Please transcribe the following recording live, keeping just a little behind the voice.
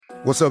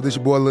What's up, this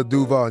your boy Lil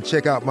Duval, and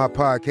check out my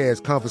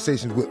podcast,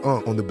 Conversations with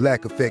Unc, on the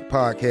Black Effect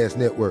Podcast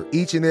Network.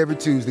 Each and every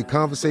Tuesday,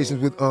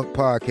 Conversations with Unc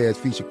podcast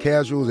feature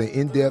casuals and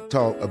in-depth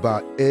talk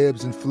about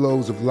ebbs and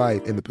flows of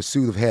life and the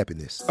pursuit of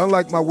happiness.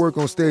 Unlike my work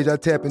on stage, I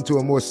tap into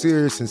a more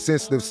serious and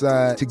sensitive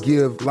side to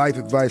give life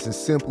advice and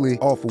simply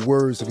offer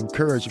words of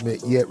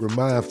encouragement, yet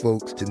remind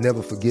folks to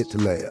never forget to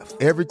laugh.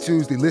 Every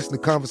Tuesday, listen to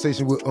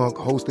Conversations with Unc,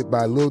 hosted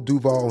by Lil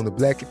Duval on the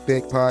Black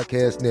Effect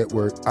Podcast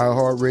Network,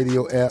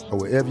 iHeartRadio app, or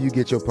wherever you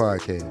get your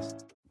podcasts.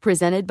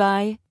 Presented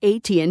by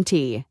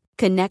AT&T.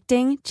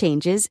 Connecting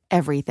changes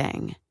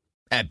everything.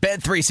 At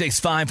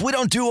Bet365, we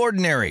don't do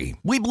ordinary.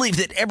 We believe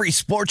that every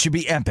sport should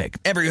be epic.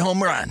 Every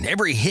home run,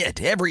 every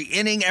hit, every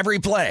inning, every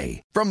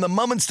play. From the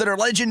moments that are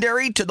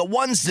legendary to the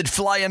ones that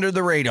fly under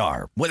the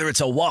radar. Whether it's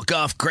a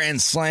walk-off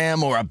grand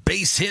slam or a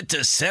base hit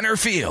to center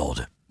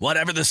field.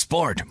 Whatever the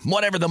sport,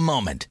 whatever the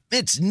moment.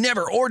 It's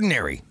never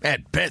ordinary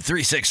at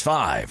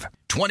Bet365.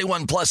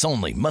 21 plus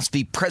only. Must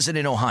be present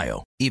in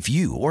Ohio. If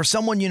you or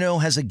someone you know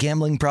has a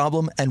gambling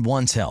problem and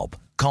wants help,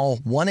 call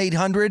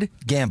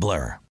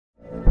 1-800-GAMBLER.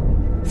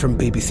 From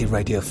BBC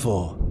Radio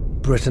 4,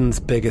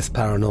 Britain's biggest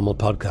paranormal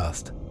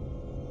podcast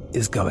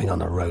is going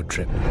on a road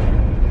trip.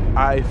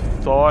 I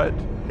thought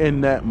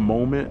in that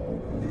moment,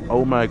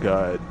 oh my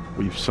God,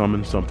 we've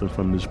summoned something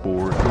from this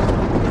board.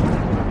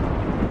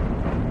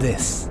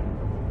 This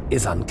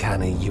is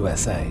Uncanny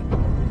USA.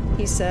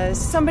 He says,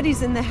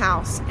 somebody's in the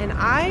house, and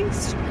I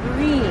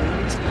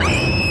screamed.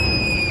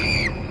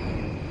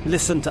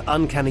 Listen to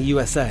Uncanny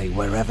USA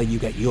wherever you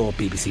get your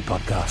BBC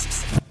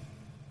podcasts,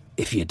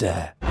 if you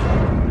dare.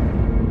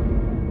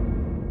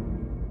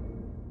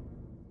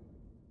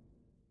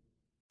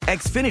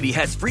 Xfinity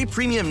has free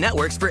premium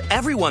networks for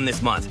everyone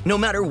this month, no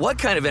matter what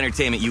kind of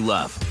entertainment you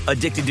love.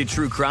 Addicted to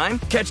true crime?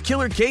 Catch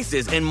killer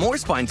cases and more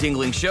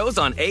spine-tingling shows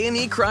on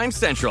A&E Crime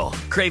Central.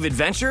 Crave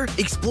adventure?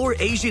 Explore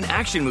Asian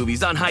action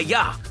movies on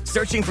Hi-YAH.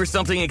 Searching for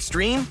something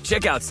extreme?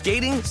 Check out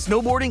skating,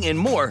 snowboarding, and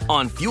more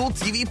on Fuel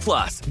TV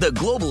Plus, the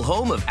global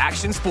home of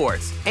action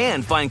sports.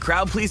 And find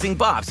crowd-pleasing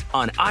bops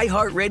on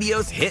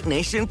iHeartRadio's Hit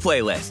Nation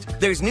playlist.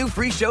 There's new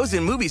free shows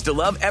and movies to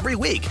love every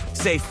week.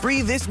 Say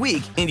free this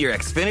week in your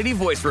Xfinity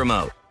voice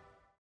remote.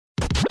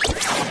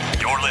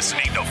 You're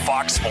listening to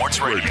Fox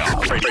Sports Radio.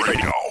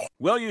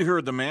 Well, you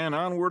heard the man.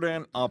 Onward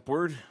and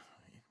upward.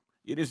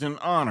 It is an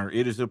honor.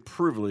 It is a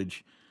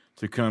privilege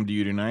to come to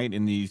you tonight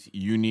in these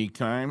unique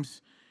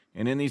times.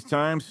 And in these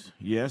times,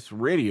 yes,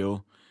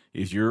 radio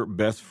is your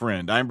best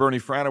friend. I'm Bernie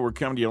Fratto. We're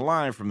coming to you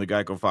live from the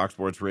Geico Fox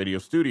Sports Radio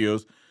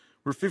studios,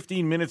 where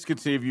 15 minutes could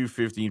save you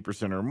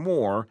 15% or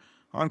more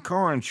on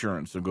car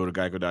insurance. So go to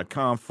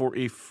geico.com for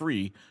a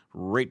free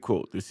rate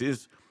quote. This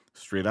is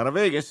straight out of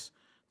Vegas,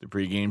 the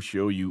pregame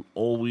show you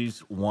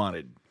always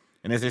wanted.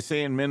 And as I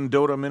say in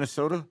Mendota,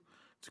 Minnesota,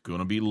 it's going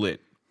to be lit.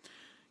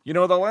 You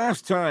know, the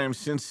last time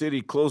Sin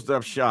City closed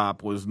up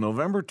shop was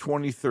November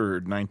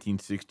 23rd,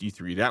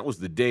 1963. That was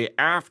the day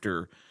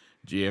after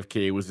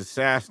JFK was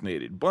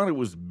assassinated. But it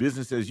was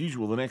business as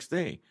usual the next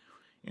day.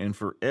 And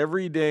for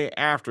every day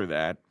after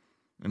that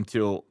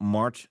until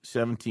March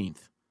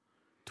 17th,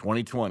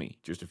 2020,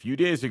 just a few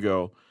days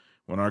ago,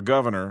 when our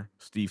governor,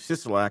 Steve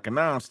Sisolak,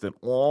 announced that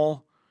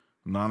all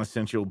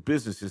non-essential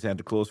businesses had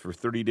to close for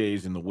 30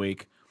 days in the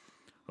wake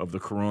of the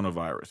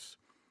coronavirus.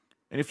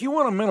 And if you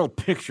want a mental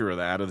picture of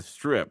that, of the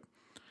Strip,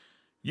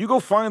 you go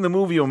find the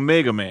movie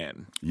Omega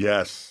Man.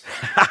 Yes.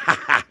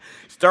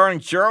 Starring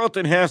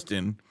Charlton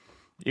Heston.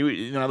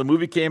 The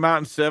movie came out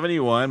in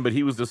 1971, but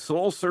he was the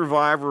sole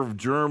survivor of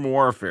germ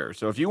warfare.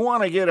 So if you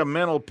want to get a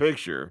mental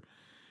picture,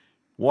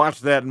 watch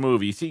that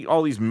movie. You see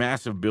all these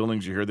massive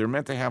buildings you hear. They're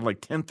meant to have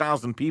like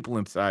 10,000 people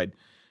inside,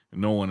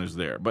 and no one is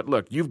there. But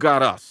look, you've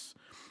got us.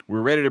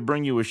 We're ready to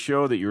bring you a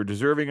show that you're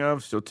deserving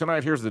of. So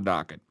tonight, here's the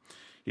docket.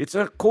 It's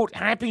a, quote,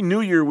 Happy New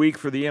Year week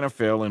for the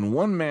NFL, and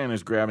one man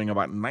is grabbing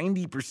about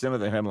 90% of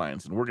the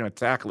headlines, and we're going to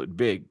tackle it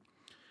big.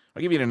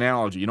 I'll give you an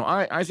analogy. You know,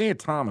 Isaiah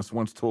Thomas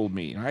once told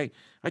me, I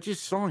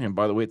just saw him,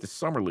 by the way, at the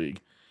Summer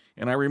League,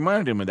 and I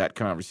reminded him of that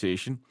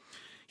conversation.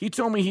 He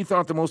told me he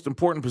thought the most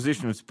important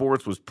position in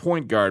sports was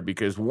point guard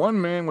because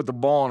one man with the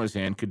ball in his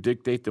hand could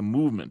dictate the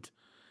movement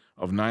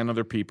of 9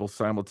 other people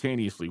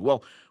simultaneously.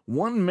 Well,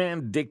 one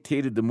man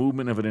dictated the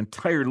movement of an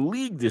entire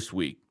league this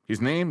week. His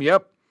name,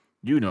 yep,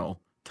 you know,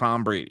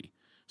 Tom Brady.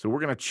 So we're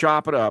going to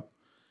chop it up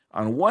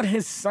on what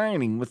his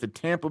signing with the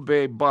Tampa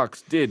Bay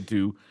Bucks did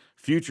to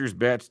futures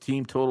bets,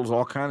 team totals,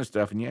 all kind of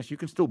stuff. And yes, you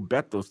can still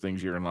bet those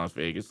things here in Las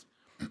Vegas.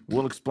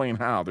 We'll explain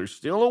how. There's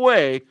still a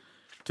way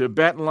to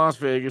bet in Las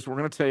Vegas. We're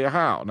going to tell you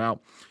how.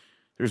 Now,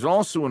 there's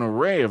also an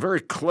array of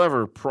very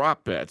clever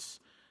prop bets.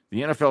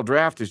 The NFL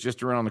draft is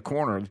just around the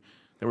corner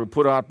that were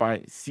put out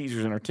by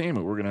Caesars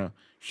Entertainment. We're going to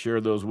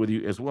share those with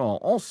you as well.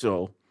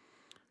 Also,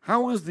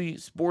 how is the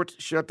sports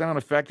shutdown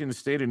affecting the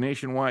state of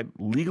nationwide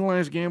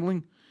legalized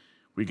gambling?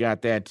 We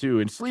got that too.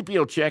 And Sleepy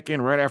will check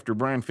in right after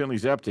Brian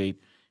Finley's update.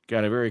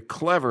 Got a very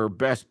clever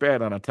best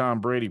bet on a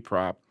Tom Brady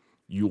prop.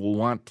 You will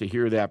want to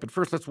hear that. But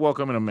first, let's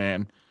welcome in a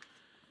man.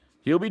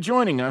 He'll be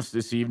joining us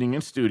this evening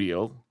in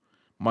studio.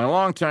 my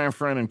longtime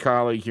friend and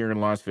colleague here in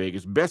Las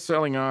Vegas,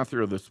 best-selling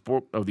author of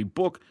the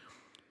book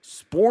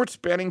Sports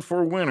Betting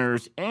for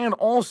Winners, and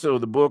also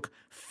the book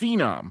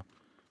Phenom,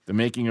 The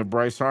Making of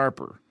Bryce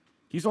Harper.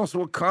 He's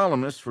also a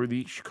columnist for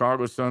the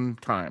Chicago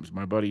Sun-Times.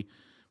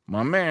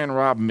 My man,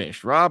 Rob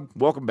Mish. Rob,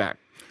 welcome back.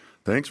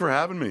 Thanks for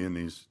having me in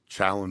these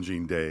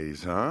challenging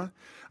days, huh?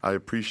 I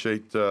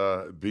appreciate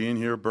being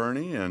here,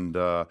 Bernie, and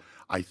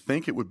I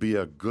think it would be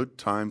a good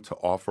time to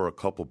offer a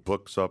couple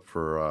books up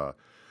for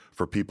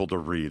people to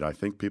read. I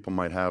think people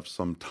might have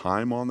some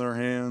time on their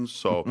hands,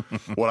 so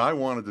what I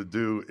wanted to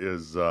do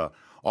is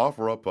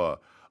offer up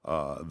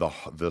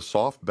the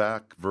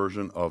softback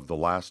version of The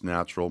Last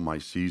Natural, my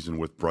season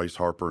with Bryce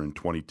Harper in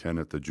 2010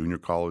 at the Junior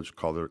College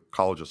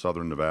of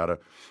Southern Nevada,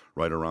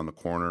 right around the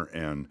corner.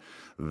 And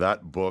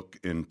that book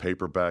in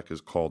paperback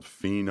is called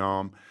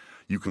Phenom.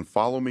 You can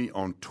follow me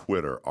on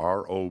Twitter,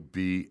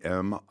 ROBMIECH.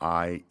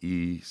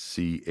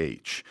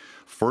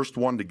 First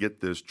one to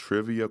get this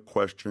trivia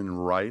question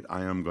right,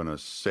 I am going to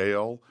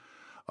sail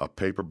a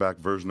paperback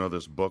version of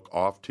this book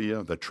off to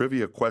you. The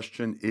trivia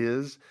question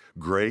is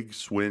Greg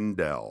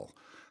Swindell,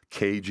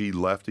 KG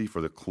lefty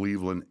for the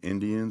Cleveland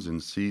Indians in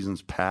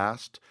seasons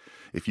past.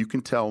 If you can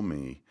tell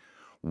me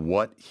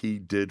what he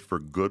did for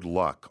good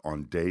luck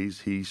on days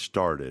he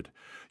started,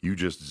 you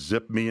just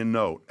zip me a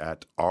note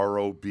at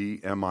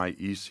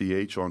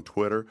ROBMIECH on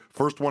Twitter.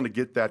 First one to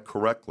get that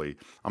correctly,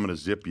 I'm going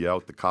to zip you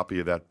out the copy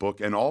of that book.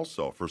 And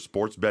also for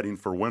Sports Betting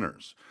for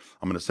Winners,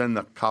 I'm going to send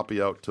the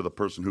copy out to the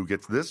person who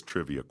gets this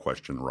trivia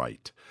question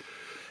right.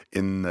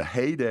 In the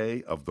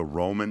heyday of the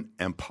Roman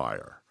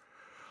Empire,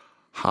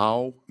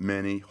 how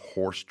many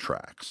horse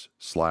tracks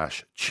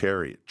 /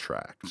 chariot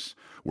tracks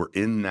were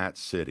in that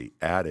city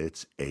at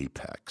its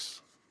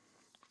apex?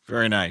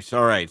 Very nice.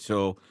 All right,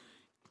 so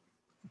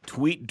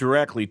tweet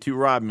directly to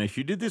Rob Mish.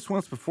 You did this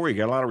once before. You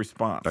got a lot of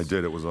response. I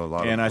did. It was a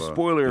lot of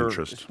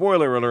interest.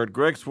 Spoiler alert,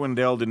 Greg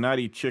Swindell did not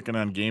eat chicken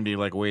on game day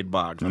like Wade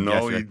Boggs.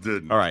 No, he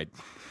didn't. All right.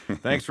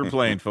 Thanks for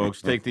playing,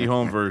 folks. Take the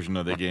home version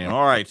of the game.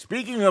 All right,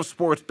 speaking of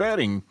sports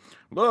betting,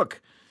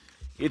 look,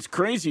 it's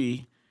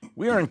crazy.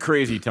 We are in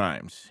crazy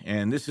times,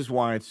 and this is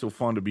why it's so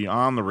fun to be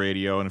on the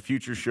radio. And in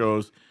future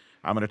shows,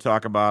 I'm going to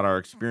talk about our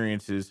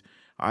experiences.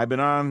 I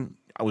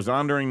was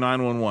on during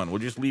 911. We'll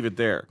just leave it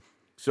there.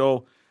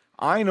 So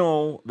I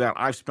know that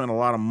I've spent a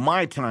lot of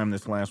my time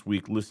this last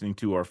week listening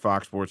to our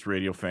Fox Sports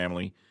Radio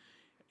family,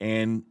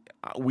 and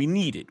we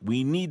need it.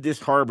 We need this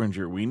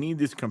harbinger. We need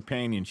this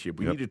companionship.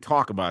 We need to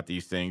talk about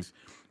these things.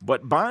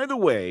 But by the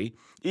way,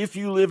 if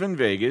you live in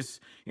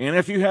Vegas and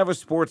if you have a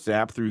sports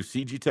app through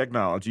CG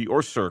Technology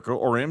or Circa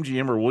or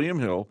MGM or William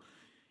Hill,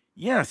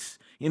 yes,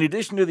 in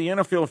addition to the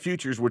NFL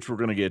futures, which we're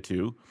going to get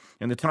to,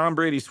 and the Tom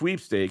Brady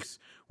sweepstakes,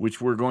 which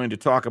we're going to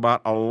talk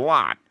about a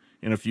lot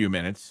in a few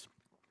minutes,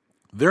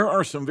 there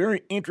are some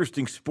very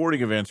interesting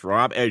sporting events,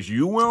 Rob, as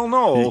you well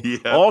know,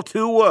 all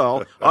too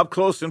well, up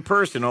close and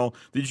personal,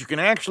 that you can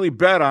actually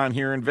bet on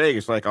here in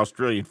Vegas, like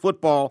Australian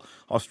football,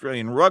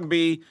 Australian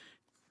rugby.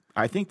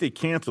 I think they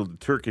canceled the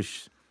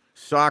Turkish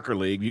Soccer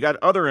League. You got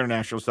other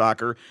international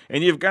soccer,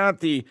 and you've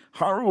got the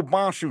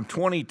Harubashu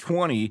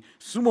 2020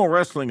 sumo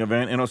wrestling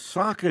event in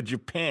Osaka,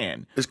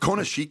 Japan. Is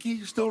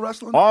Konashiki still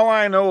wrestling? All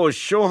I know is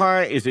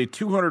Shohei is a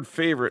 200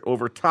 favorite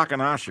over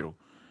Takanashi.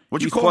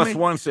 What'd you He's call plus me?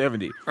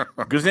 170.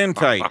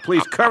 Gesundheit.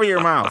 Please cover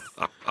your mouth.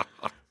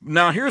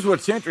 Now, here's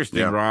what's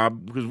interesting,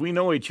 Rob, because we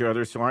know each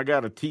other, so I got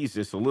to tease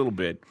this a little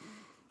bit.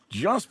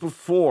 Just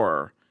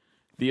before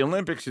the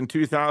Olympics in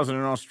 2000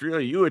 in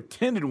Australia, you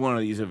attended one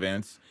of these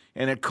events,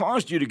 and it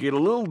caused you to get a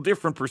little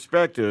different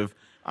perspective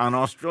on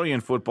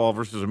Australian football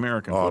versus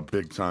American football. Oh,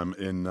 big time.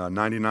 In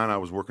 99, I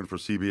was working for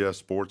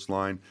CBS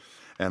Sportsline,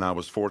 and I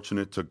was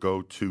fortunate to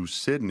go to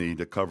Sydney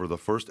to cover the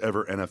first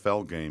ever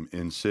NFL game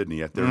in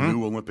Sydney at their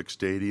new Olympic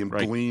Stadium,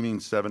 gleaming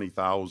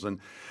 70,000.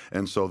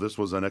 And so this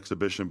was an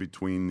exhibition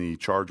between the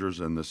Chargers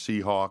and the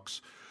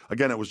Seahawks.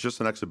 Again, it was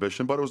just an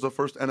exhibition, but it was the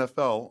first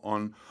NFL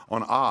on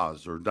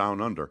Oz or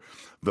Down Under.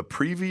 The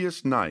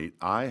previous night,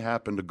 I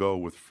happened to go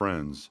with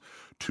friends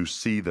to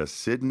see the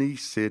Sydney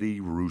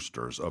City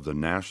Roosters of the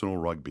National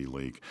Rugby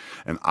League,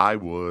 and I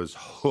was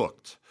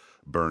hooked,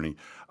 Bernie.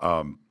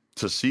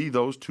 To see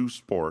those two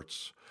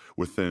sports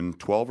within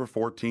 12 or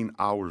 14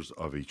 hours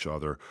of each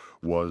other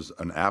was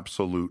an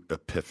absolute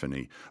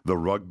epiphany. The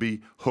rugby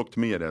hooked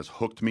me. It has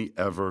hooked me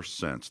ever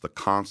since. The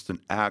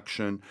constant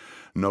action,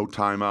 no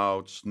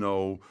timeouts,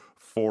 no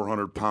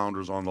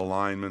 400-pounders on the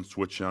linemen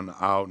switching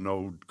out,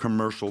 no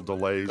commercial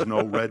delays,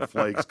 no red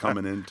flags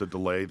coming in to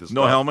delay the stuff.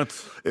 No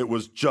helmets? It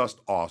was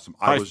just awesome.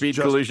 I was just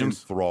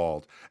collisions?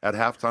 enthralled. At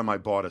halftime, I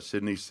bought a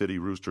Sydney City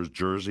Roosters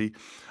jersey.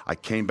 I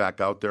came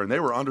back out there, and they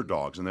were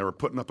underdogs, and they were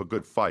putting up a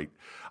good fight.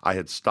 I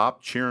had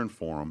stopped cheering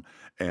for them,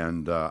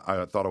 and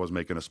I thought I was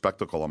making a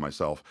spectacle of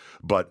myself.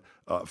 But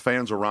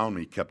fans around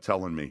me kept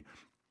telling me,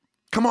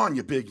 "Come on,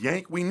 you big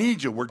Yank. We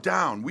need you. We're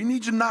down. We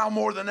need you now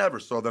more than ever."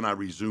 So then I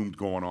resumed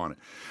going on it.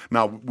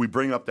 Now, we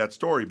bring up that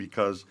story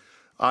because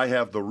I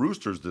have the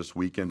Roosters this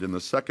weekend in the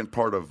second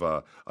part of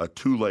a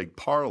two-leg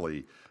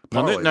parlay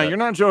parlay. No, you're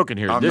not joking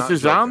here. I'm this not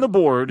is joking. on the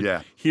board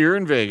Yeah. here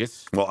in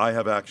Vegas. Well, I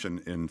have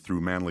action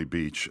through Manly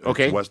Beach.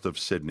 Okay. It's west of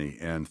Sydney,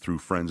 and through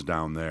friends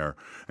down there,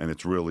 and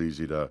it's real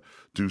easy to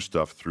do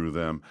stuff through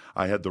them.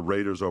 I had the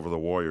Raiders over the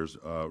Warriors.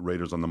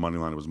 Raiders on the money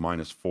line. It was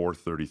minus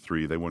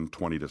 433. They won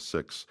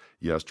 20-6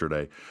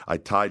 yesterday. I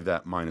tied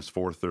that minus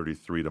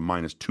 433 to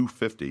minus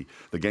 250.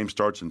 The game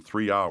starts in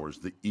 3 hours.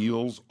 The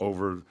Eels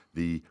over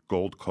the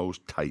Gold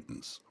Coast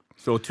Titans.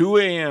 So 2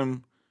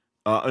 a.m.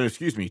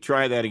 Excuse me.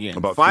 Try that again.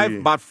 About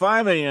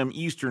 5 a.m.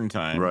 Eastern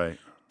time. Right.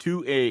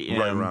 2 a.m.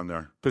 Right around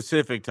there.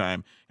 Pacific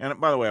time.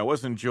 And by the way, I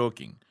wasn't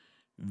joking.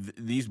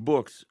 These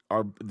books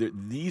are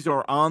these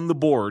are on the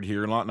board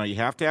here. Now you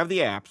have to have the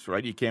apps,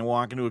 right? You can't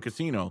walk into a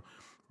casino,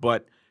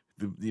 but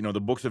the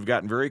books have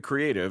gotten very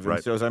creative.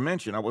 And so, as I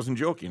mentioned, I wasn't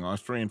joking.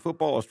 Australian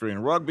football,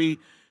 Australian rugby,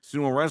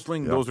 sumo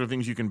wrestling, those are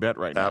things you can bet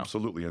right now.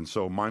 Absolutely. And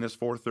so minus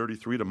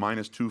 433 to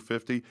minus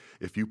 250.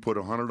 If you put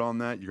 100 on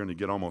that, you're going to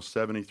get almost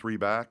 73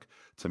 back.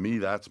 To me,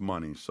 that's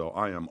money. So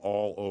I am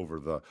all over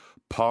the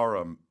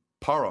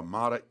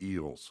Parramatta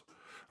Eels.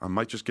 I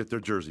might just get their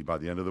jersey by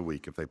the end of the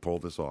week if they pull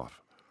this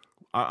off.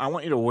 I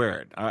want you to wear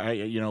it.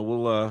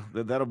 We'll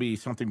that'll be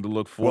something to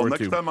look forward to. Well,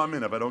 next time I'm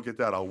in, if I don't get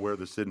that, I'll wear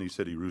the Sydney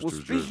City Roosters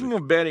jersey. Well, speaking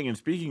of betting and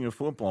speaking of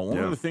football, one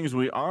of the things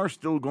we are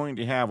still going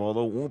to have,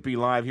 although it won't be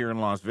live here in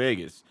Las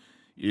Vegas,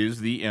 is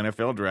the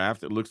NFL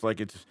draft. It looks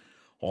like it's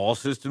all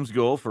systems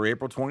go for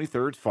April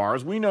 23rd, as far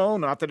as we know.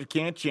 Not that it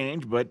can't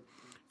change, but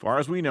as far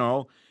as we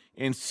know.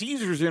 And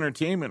Caesars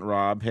Entertainment,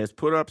 Rob, has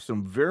put up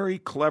some very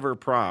clever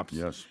props.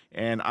 Yes.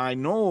 And I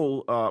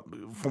know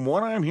from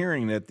what I'm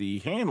hearing that the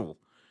handle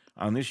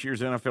on this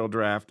year's NFL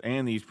draft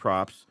and these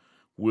props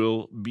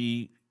it'll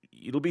be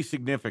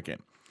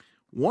significant.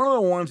 One of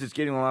the ones that's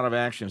getting a lot of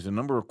action is the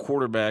number of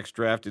quarterbacks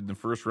drafted in the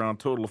first round,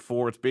 total of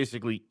 4. It's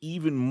basically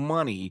even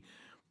money,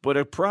 but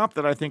a prop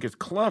that I think is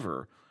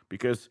clever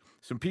because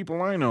some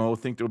people I know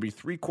think there'll be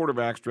 3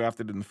 quarterbacks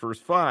drafted in the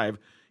first 5.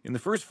 In the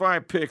first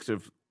 5 picks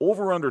of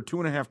over under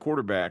 2.5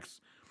 quarterbacks,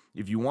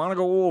 if you want to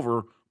go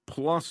over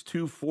plus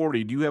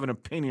 240, do you have an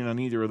opinion on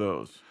either of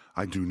those?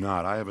 I do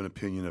not. I have an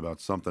opinion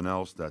about something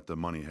else that the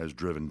money has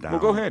driven down.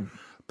 Well, go ahead.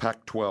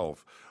 Pac-12.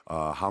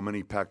 How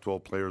many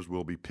Pac-12 players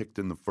will be picked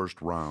in the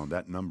first round?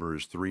 That number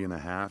is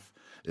 3.5.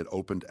 It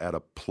opened at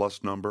a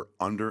plus number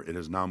under. It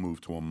has now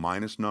moved to a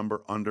minus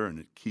number under, and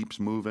it keeps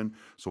moving.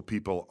 So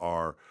people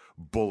are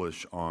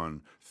bullish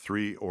on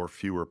 3 or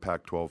fewer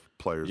Pac-12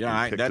 players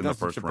being picked in the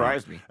first round.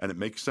 Surprise me. And it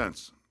makes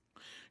sense.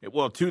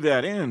 Well, to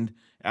that end,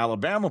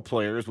 Alabama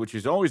players, which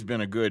has always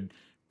been a good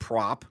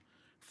prop,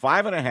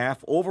 5.5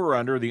 over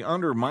under, the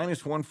under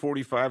minus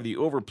 145, the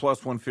over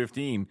plus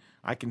 115.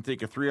 I can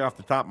take a 3 off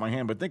the top of my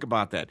hand, but think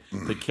about that.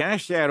 To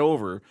cash that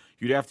over,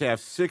 you'd have to have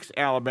 6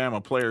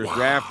 Alabama players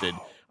drafted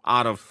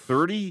out of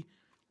 30.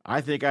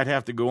 I think I'd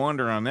have to go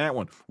under on that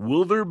one.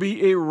 Will there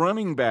be a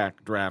running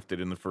back drafted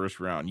in the first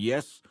round?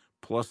 Yes,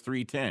 plus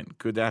 310.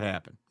 Could that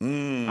happen?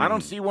 I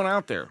don't see one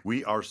out there.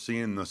 We are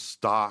seeing the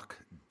stock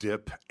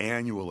dip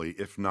annually,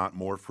 if not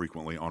more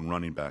frequently, on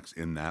running backs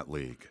in that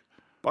league.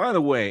 By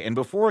the way, and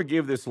before I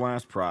give this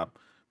last prop,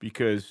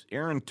 because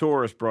Aaron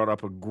Torres brought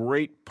up a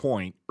great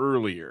point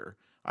earlier,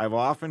 I've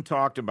often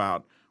talked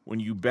about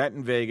when you bet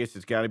in Vegas,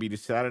 it's got to be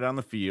decided on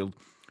the field.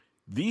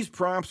 These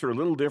props are a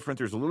little different.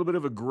 There's a little bit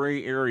of a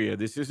gray area.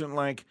 This isn't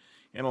like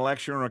an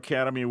election or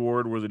Academy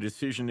Award where the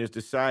decision is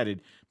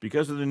decided.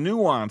 Because of the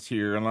nuance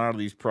here in a lot of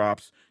these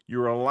props,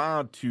 you're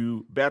allowed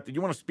to bet. Do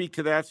you want to speak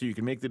to that so you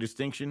can make the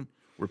distinction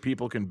where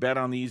people can bet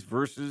on these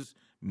versus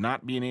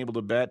not being able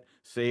to bet,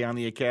 say, on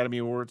the Academy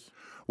Awards?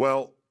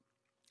 Well,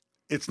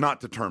 it's not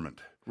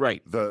determined.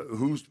 Right.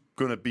 Who's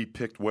going to be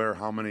picked where,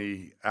 how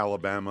many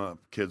Alabama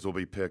kids will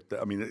be picked.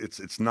 I mean,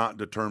 it's not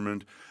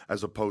determined,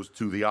 as opposed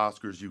to the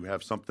Oscars. You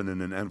have something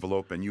in an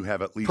envelope, and you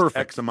have at least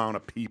X amount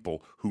of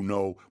people who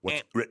know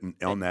what's written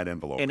on that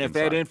envelope. And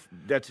if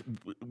that's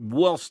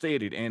well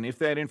stated, and if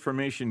that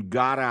information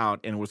got out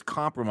and was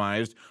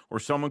compromised, or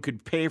someone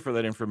could pay for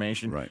that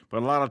information, right.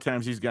 But a lot of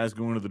times these guys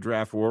go into the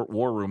draft war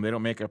room. They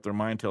don't make up their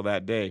mind till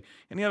that day.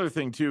 And the other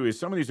thing, too, is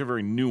some of these are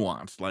very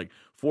nuanced, like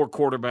 4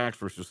 quarterbacks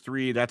versus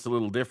 3. That's a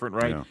little different,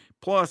 right? Yeah.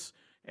 Plus,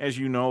 as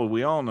you know,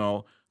 we all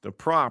know, the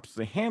props,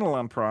 the handle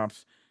on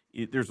props,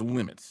 there's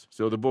limits.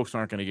 So the books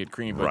aren't going to get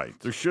creamed. But right.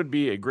 There should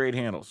be a great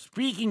handle.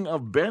 Speaking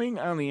of betting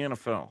on the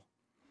NFL,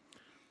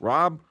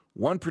 Rob,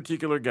 one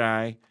particular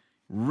guy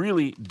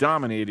really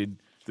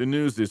dominated the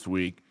news this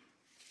week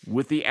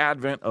with the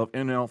advent of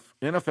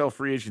NFL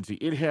free agency.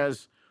 It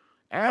has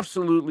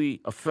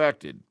absolutely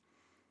affected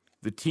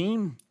the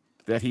team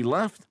that he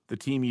left, the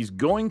team he's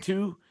going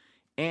to,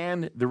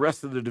 and the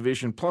rest of the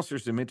division. Plus,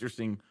 there's some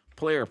interesting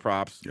player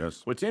props.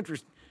 Yes. What's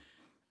interesting,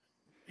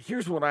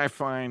 here's what I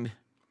find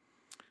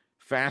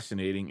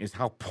fascinating is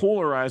how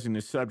polarizing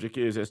this subject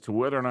is as to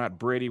whether or not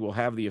Brady will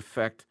have the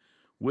effect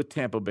with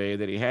Tampa Bay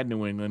that he had in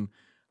New England.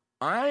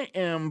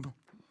 I'm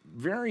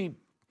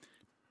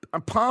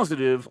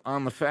positive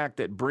on the fact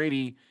that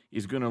Brady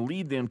is going to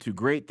lead them to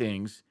great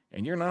things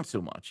and you're not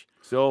so much.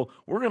 So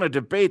we're going to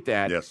debate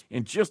that Yes.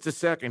 in just a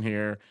second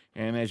here.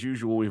 And as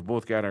usual, we've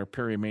both got our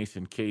Perry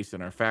Mason case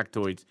and our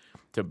factoids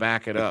to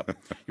back it up.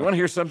 You want to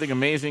hear something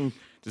amazing?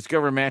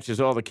 Discover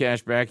matches all the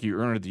cash back you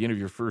earn at the end of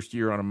your first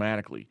year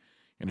automatically.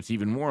 And it's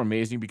even more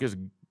amazing because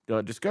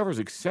Discover is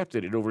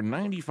accepted at over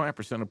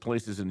 95% of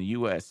places in the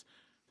U.S.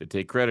 that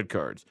take credit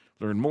cards.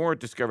 Learn more at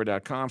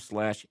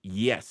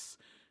discover.com/yes.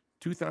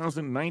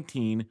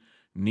 2019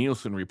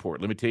 Nielsen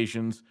Report.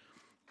 Limitations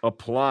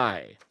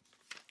apply.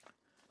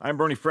 I'm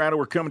Bernie Fratto.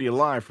 We're coming to you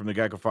live from the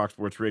Geico Fox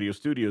Sports Radio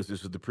studios.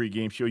 This is the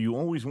pregame show you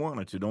always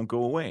wanted, so don't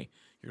go away.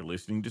 You're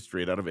listening to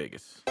Straight Out of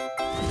Vegas.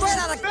 Straight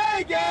Out of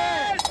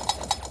Vegas!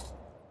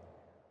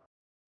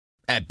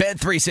 At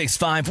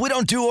Bet365, we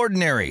don't do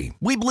ordinary.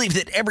 We believe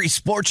that every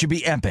sport should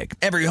be epic.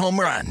 Every home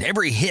run,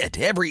 every hit,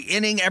 every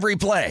inning, every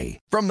play.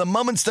 From the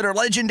moments that are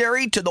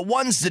legendary to the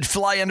ones that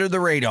fly under the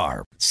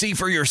radar. See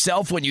for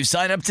yourself when you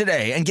sign up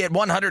today and get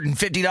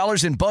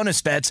 $150 in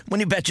bonus bets when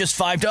you bet just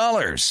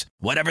 $5.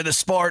 Whatever the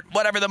sport,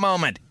 whatever the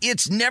moment,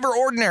 it's never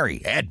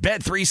ordinary at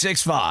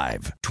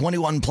Bet365.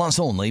 21 plus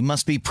only.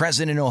 Must be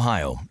present in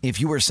Ohio.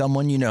 If you or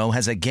someone you know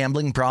has a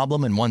gambling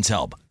problem and wants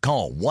help,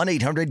 call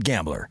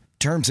 1-800-GAMBLER.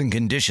 Terms and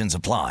conditions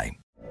apply.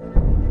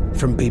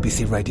 From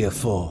BBC Radio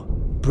 4,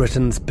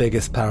 Britain's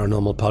biggest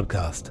paranormal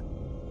podcast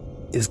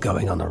is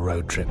going on a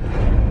road trip.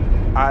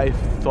 I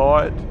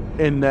thought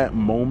in that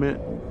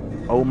moment,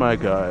 oh my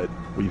God,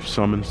 we've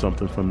summoned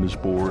something from this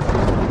board.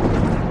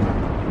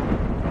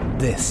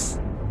 This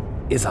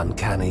is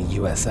Uncanny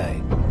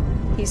USA.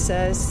 He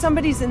says,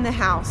 somebody's in the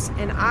house,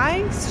 and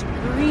I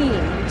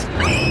screamed.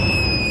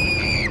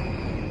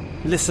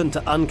 Listen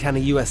to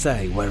Uncanny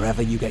USA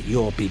wherever you get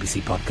your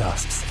BBC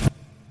podcasts,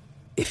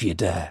 if you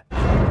dare.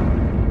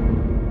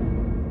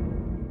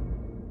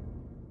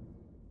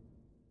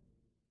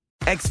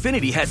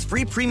 Xfinity has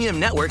free premium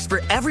networks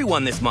for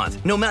everyone this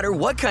month, no matter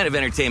what kind of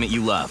entertainment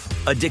you love.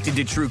 Addicted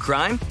to true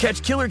crime?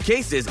 Catch killer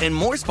cases and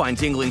more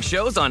spine-tingling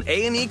shows on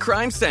A&E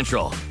Crime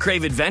Central.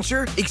 Crave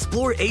adventure?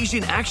 Explore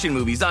Asian action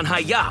movies on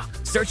Hi-YAH.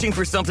 Searching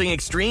for something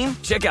extreme?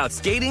 Check out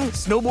skating,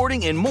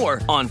 snowboarding, and more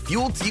on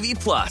Fuel TV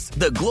Plus,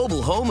 the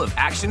global home of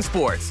action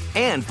sports.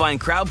 And find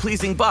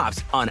crowd-pleasing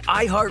bops on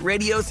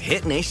iHeartRadio's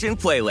Hit Nation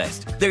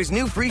playlist. There's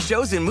new free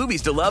shows and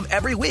movies to love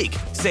every week.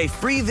 Say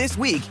free this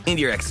week in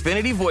your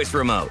Xfinity voice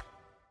remote.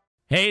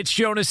 Hey, it's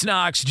Jonas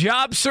Knox.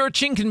 Job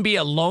searching can be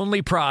a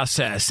lonely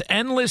process.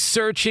 Endless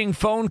searching,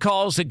 phone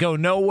calls that go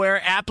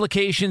nowhere,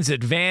 applications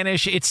that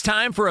vanish. It's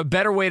time for a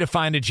better way to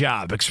find a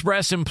job.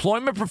 Express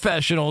Employment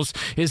Professionals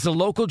is the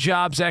local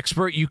jobs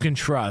expert you can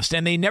trust,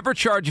 and they never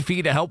charge a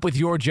fee to help with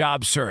your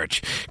job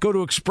search. Go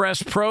to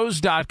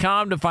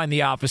expresspros.com to find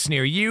the office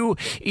near you.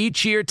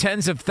 Each year,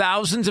 tens of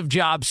thousands of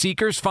job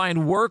seekers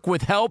find work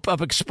with help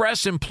of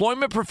Express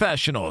Employment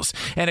Professionals,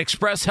 and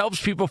Express helps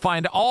people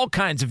find all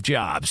kinds of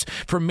jobs,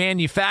 from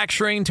manufacturing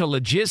to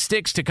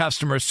logistics to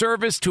customer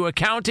service to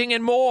accounting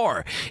and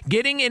more.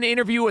 Getting an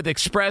interview with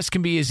Express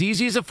can be as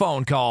easy as a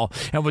phone call,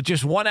 and with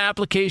just one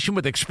application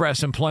with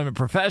Express Employment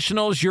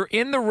Professionals, you're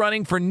in the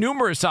running for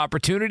numerous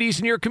opportunities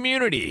in your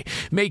community.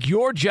 Make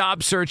your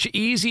job search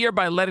easier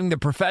by letting the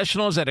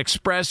professionals at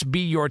Express be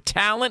your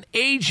talent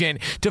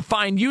agent to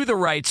find you the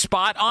right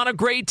spot on a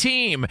great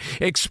team.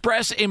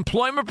 Express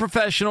Employment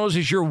Professionals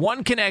is your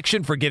one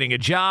connection for getting a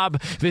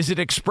job. Visit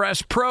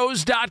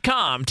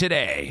expresspros.com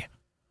today.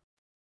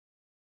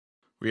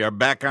 We are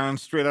back on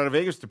Straight Out of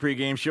Vegas, the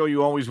pregame show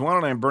you always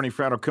wanted. I'm Bernie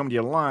Fratto, coming to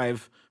you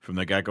live from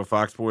the Geico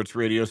Fox Sports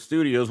Radio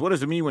studios. What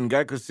does it mean when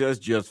Geico says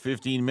just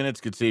 15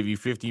 minutes could save you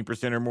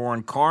 15% or more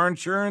on car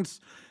insurance?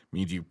 It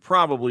means you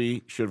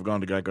probably should have gone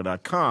to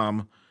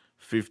geico.com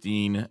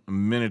 15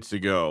 minutes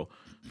ago.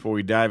 Before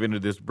we dive into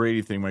this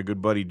Brady thing, my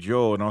good buddy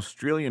Joe, an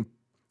Australian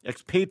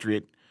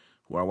expatriate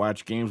who I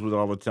watch games with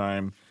all the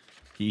time,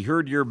 he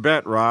heard your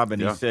bet, Rob,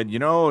 and he said,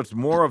 it's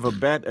more of a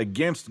bet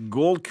against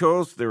Gold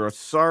Coast. They're a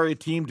sorry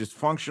team,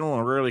 dysfunctional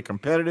and rarely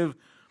competitive.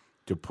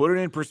 To put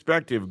it in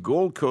perspective,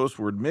 Gold Coast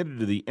were admitted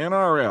to the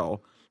NRL,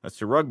 that's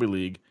the rugby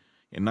league,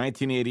 in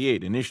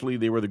 1988. Initially,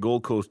 they were the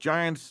Gold Coast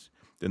Giants,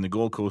 then the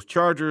Gold Coast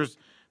Chargers,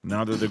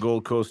 now they're the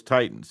Gold Coast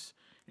Titans.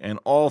 And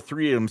all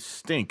three of them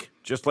stink,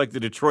 just like the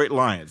Detroit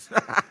Lions.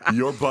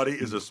 Your buddy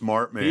is a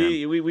smart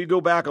man. We go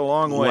back a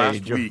long way.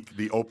 Last week,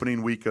 the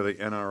opening week of the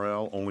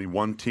NRL, only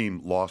one team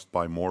lost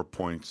by more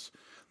points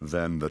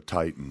than the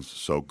Titans.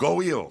 So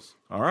go Eels.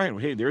 All right.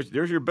 Hey, there's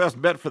your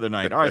best bet for the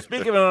night. All right,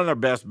 speaking of another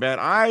best bet,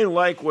 I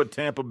like what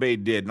Tampa Bay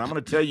did, and I'm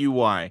going to tell you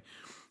why.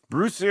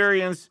 Bruce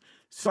Arians,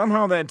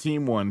 somehow that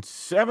team won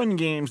 7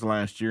 games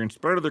last year in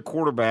spite of their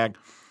quarterback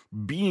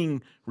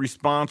being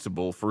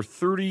responsible for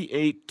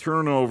 38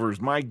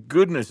 turnovers. My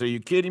goodness, are you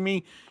kidding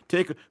me?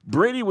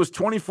 Brady was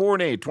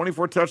 24-8,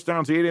 24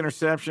 touchdowns, 8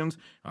 interceptions.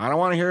 I don't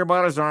want to hear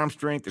about his arm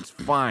strength. It's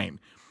fine.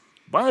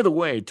 By the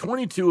way,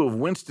 22 of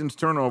Winston's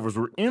turnovers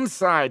were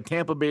inside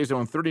Tampa Bay's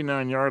own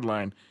 39-yard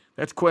line.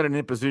 That's quite an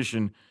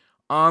imposition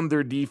on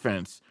their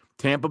defense.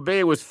 Tampa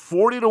Bay was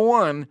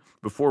 40-1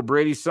 before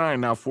Brady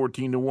signed, now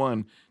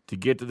 14-1 to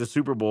get to the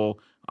Super Bowl.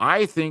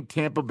 I think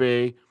Tampa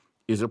Bay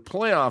is a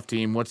playoff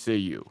team. What say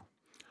you?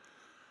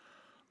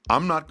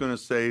 I'm not going to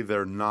say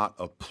they're not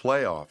a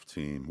playoff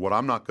team. What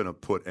I'm not going to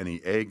put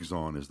any eggs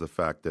on is the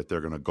fact that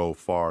they're going to go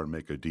far and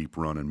make a deep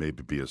run and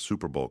maybe be a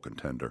Super Bowl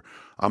contender.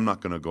 I'm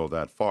not going to go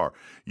that far.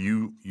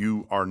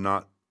 You are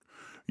not.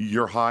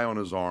 You're high on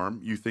his arm.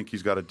 You think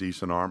he's got a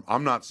decent arm.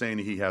 I'm not saying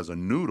he has a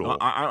noodle.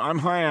 I'm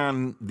high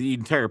on the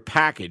entire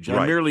package.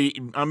 Right.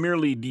 I'm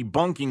merely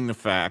debunking the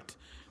fact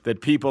that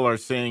people are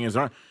saying is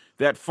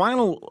that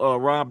final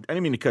Rob. I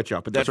didn't mean to cut you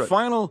off, but that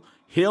final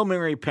Hail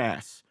Mary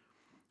pass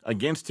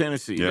against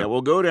Tennessee that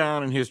will go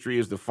down in history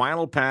as the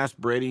final pass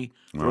Brady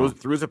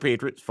threw as a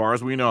Patriot, as far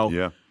as we know.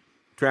 Yeah,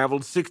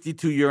 traveled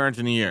 62 yards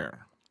in the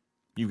air.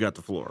 You got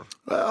the floor.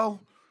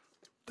 Well,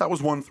 that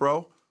was one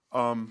throw.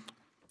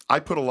 I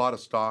put a lot of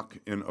stock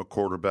in a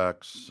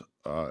quarterback's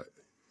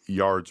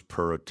yards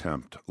per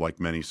attempt,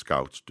 like many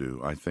scouts do.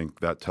 I think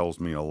that tells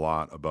me a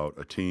lot about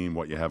a team,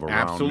 what you have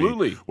around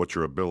me, what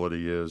your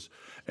ability is.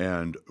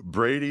 And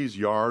Brady's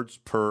yards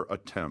per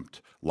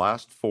attempt,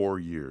 last 4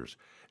 years,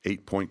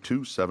 8.2,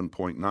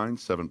 7.9,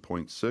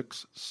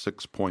 7.6,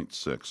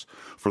 6.6.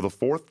 For the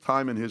fourth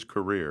time in his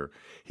career,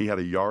 he had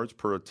a yards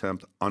per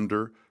attempt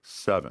under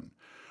 7.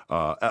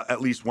 At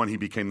least when he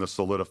became the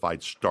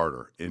solidified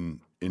starter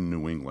in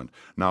New England.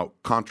 Now,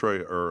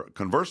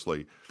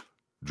 conversely,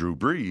 Drew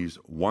Brees,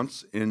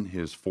 once in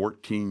his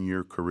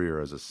 14-year career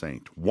as a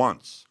Saint,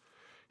 once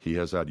he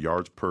has had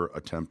yards per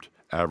attempt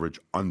average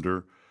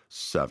under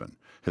 7.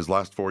 His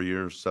last 4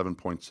 years,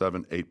 7.7,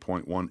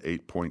 8.1,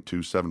 8.2,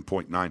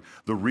 7.9.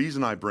 The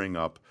reason I bring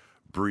up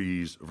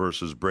Brees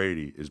versus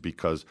Brady is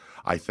because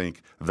I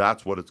think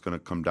that's what it's going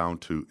to come down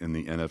to in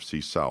the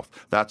NFC South.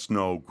 That's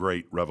no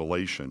great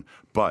revelation,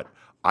 but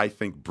I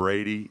think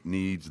Brady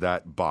needs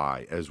that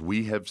bye. As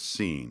we have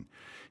seen,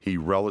 he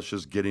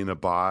relishes getting a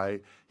bye,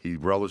 he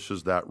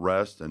relishes that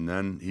rest, and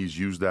then he's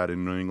used that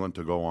in New England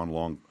to go on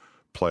long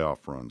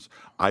playoff runs.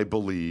 I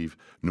believe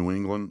New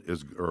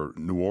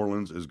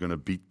Orleans is going to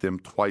beat them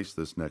twice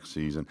this next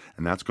season,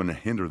 and that's going to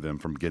hinder them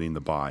from getting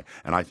the bye.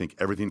 And I think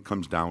everything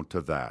comes down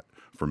to that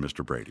for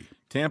Mr. Brady.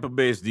 Tampa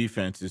Bay's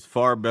defense is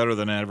far better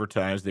than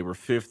advertised. They were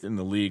 5th in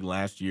the league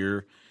last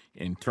year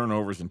in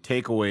turnovers and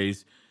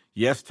takeaways.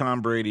 Yes,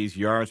 Tom Brady's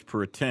yards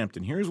per attempt,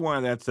 and here's why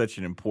that's such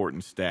an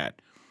important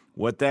stat.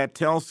 What that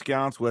tells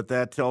scouts, what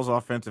that tells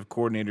offensive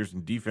coordinators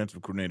and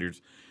defensive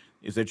coordinators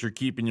is that you're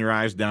keeping your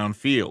eyes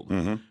downfield.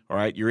 Mm-hmm. All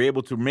right, you're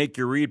able to make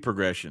your read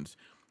progressions.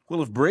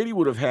 Well, if Brady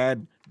would have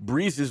had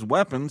Brees'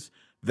 weapons,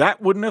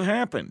 that wouldn't have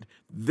happened.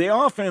 The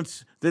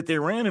offense that they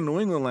ran in New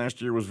England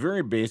last year was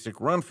very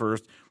basic, run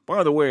first.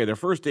 By the way, their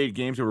first 8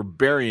 games, they were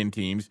burying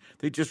teams.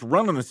 They just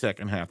run in the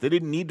second half. They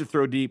didn't need to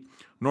throw deep,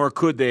 nor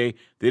could they.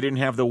 They didn't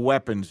have the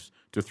weapons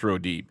to throw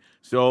deep.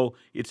 So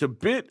it's a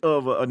bit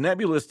of a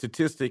nebulous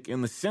statistic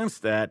in the sense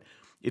that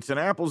it's an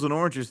apples and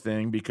oranges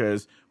thing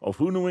because of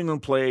who New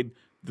England played,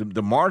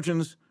 the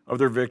margins of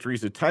their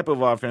victories, the type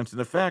of offense, and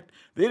the fact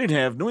New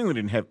England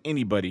didn't have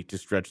anybody to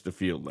stretch the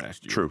field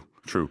last year.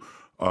 True.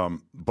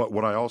 But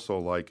what I also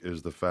like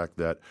is the fact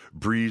that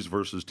Brees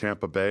versus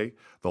Tampa Bay,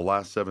 the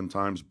last 7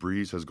 times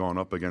Brees has gone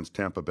up against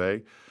Tampa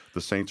Bay,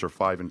 the Saints are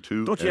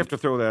 5-2. Don't you have to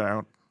throw that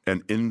out?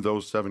 And in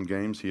those 7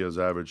 games, he has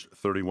averaged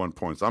 31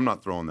 points. I'm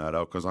not throwing that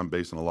out because I'm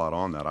basing a lot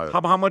on that.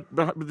 How much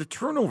the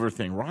turnover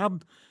thing,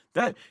 Rob?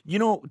 That you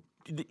know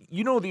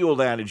the old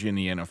adage in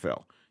the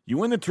NFL. You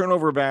win the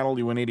turnover battle,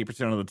 you win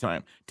 80% of the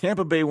time.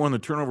 Tampa Bay won the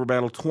turnover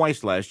battle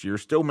twice last year,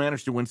 still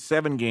managed to win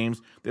 7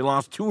 games. They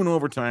lost 2 in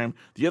overtime,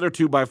 the other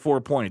 2 by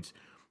 4 points.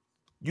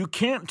 You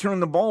can't turn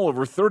the ball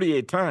over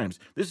 38 times.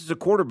 This is a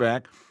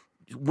quarterback,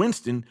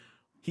 Winston.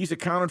 He's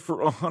accounted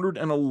for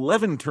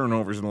 111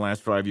 turnovers in the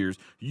last 5 years.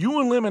 You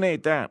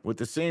eliminate that with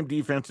the same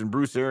defense and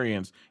Bruce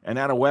Arians and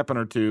add a weapon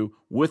or two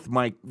with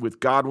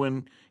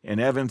Godwin and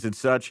Evans and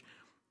such.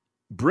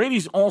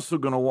 Brady's also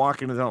going to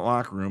walk into that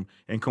locker room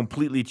and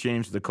completely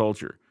change the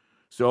culture.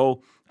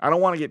 So I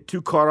don't want to get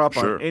too caught up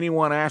on any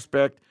one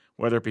aspect,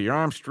 whether it be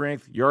arm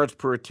strength, yards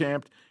per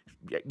attempt,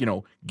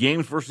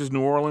 games versus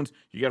New Orleans.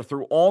 You got to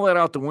throw all that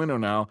out the window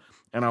now.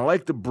 And I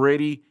like the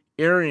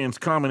Brady-Arians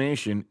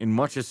combination in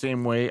much the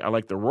same way I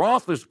like the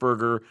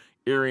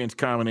Roethlisberger-Arians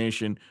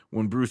combination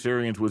when Bruce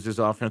Arians was his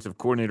offensive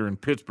coordinator in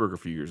Pittsburgh a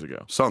few years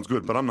ago. Sounds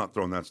good, but I'm not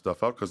throwing that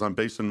stuff out because I'm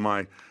basing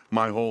my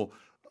whole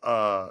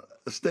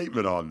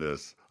statement on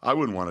this. I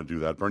wouldn't want to do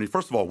that, Bernie.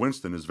 First of all,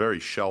 Winston is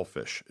very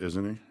shellfish,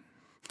 isn't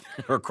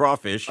he? Or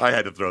crawfish. I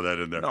had to throw that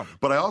in there. No.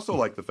 But I also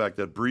like the fact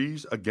that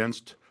Brees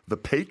against the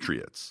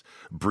Patriots.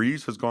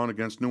 Brees has gone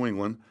against New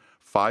England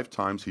 5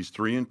 times. He's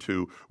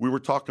 3-2. We were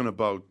talking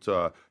about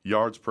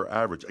yards per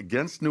average.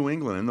 Against New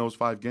England in those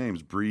 5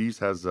 games, Brees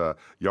has a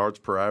yards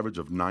per average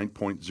of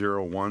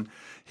 9.01.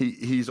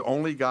 He's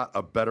only got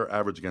a better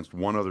average against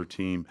one other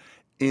team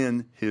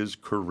in his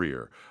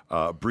career.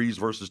 Brees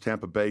versus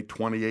Tampa Bay,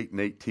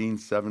 28-18,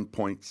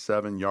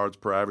 7.7 yards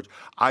per average.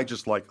 I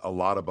just like a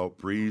lot about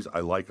Brees.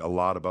 I like a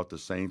lot about the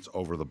Saints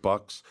over the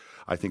Bucs.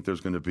 I think there's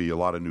going to be a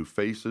lot of new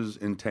faces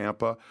in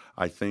Tampa.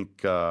 I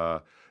think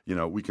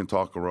we can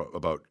talk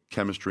about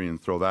chemistry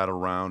and throw that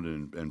around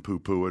and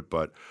poo-poo it,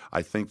 but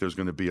I think there's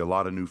going to be a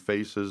lot of new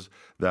faces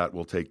that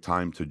will take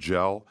time to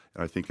gel,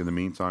 and I think in the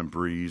meantime,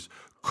 Breeze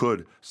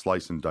could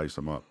slice and dice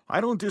them up. I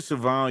don't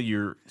disavow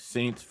your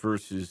Saints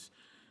versus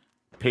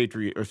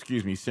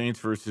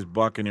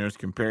Buccaneers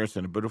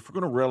comparison, but if we're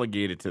going to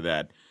relegate it to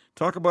that,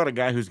 talk about a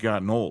guy who's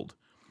gotten old.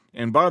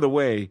 And by the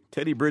way,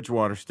 Teddy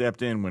Bridgewater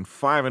stepped in, went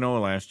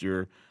 5-0 last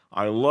year.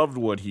 I loved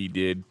what he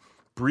did.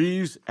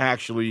 Breeze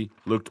actually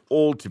looked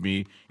old to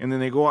me, and then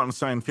they go out and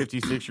sign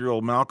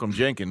 56-year-old Malcolm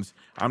Jenkins.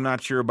 I'm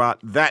not sure about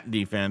that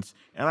defense,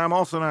 and I'm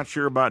also not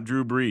sure about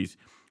Drew Brees.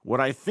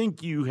 What I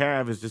think you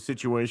have is a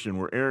situation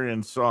where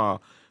Arians saw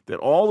that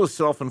all the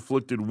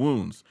self-inflicted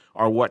wounds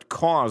are what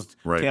caused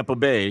Tampa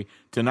Bay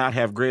to not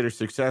have greater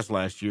success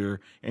last year,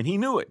 and he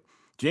knew it.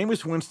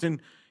 Jameis Winston,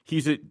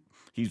 he's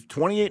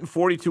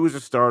 28-42 as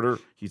a starter.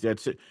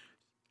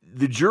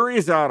 The jury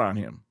is out on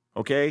him,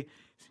 okay?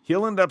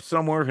 He'll end up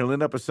somewhere. He'll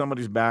end up as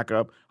somebody's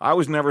backup. I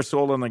was never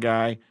sold on the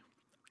guy.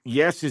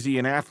 Yes, is he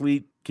an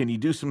athlete? Can he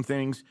do some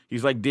things?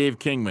 He's like Dave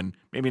Kingman.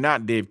 Maybe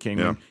not Dave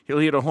Kingman. Yeah. He'll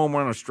hit a home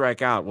run or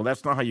strike out. Well,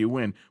 that's not how you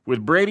win.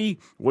 With Brady,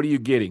 what are you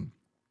getting?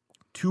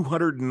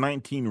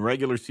 219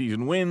 regular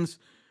season wins,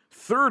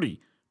 30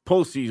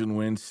 postseason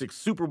wins, 6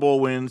 Super Bowl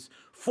wins,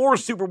 4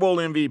 Super Bowl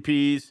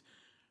MVPs.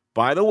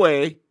 By the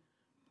way,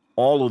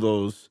 all of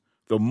those,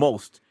 the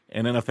most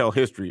in NFL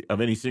history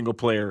of any single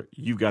player.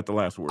 You've got the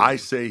last word. I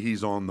say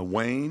he's on the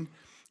wane,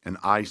 and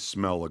I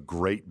smell a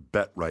great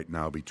bet right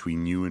now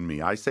between you and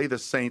me. I say the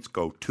Saints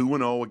go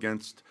 2-0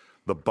 against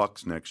the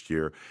Bucs next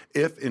year.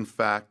 If, in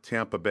fact,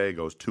 Tampa Bay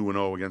goes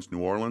 2-0 against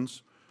New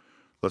Orleans,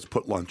 let's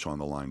put lunch on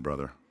the line,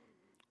 brother.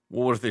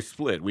 Well, what if they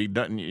split?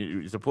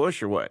 It's a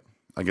push or what?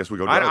 I guess we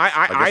go Dutch.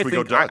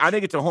 I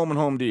think it's a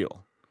home-and-home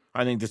deal.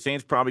 I think the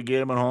Saints probably get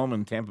them at home,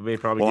 and Tampa Bay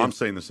probably. Well, I'm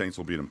saying the Saints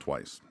will beat them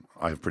twice.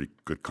 I have pretty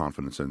good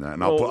confidence in that,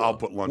 and I'll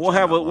put lunch. We'll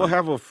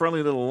have a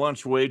friendly little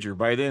lunch wager.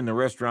 By then, the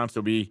restaurants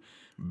will be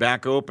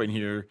back open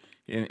here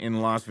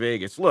in Las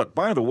Vegas. Look,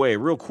 by the way,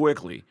 real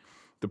quickly,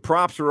 the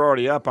props are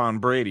already up on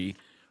Brady.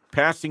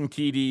 Passing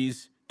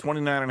TDs,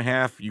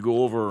 29.5. You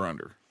go over or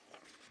under.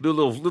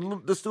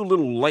 Let's do a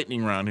little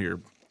lightning round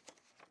here.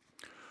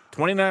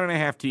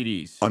 29.5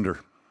 TDs. Under.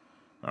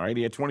 All right,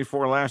 he had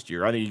 24 last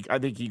year. I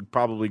think he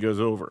probably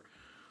goes over.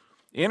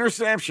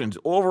 Interceptions,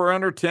 over or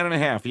under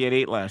 10.5. He had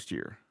 8 last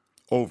year.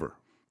 Over.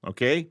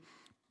 Okay.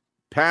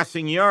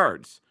 Passing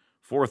yards,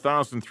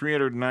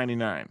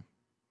 4,399.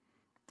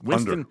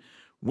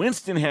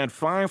 Winston had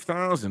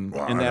 5,000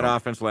 in that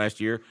offense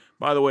last year.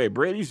 By the way,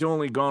 Brady's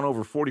only gone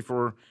over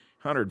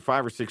 4,400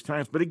 5 or 6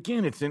 times. But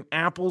again, it's an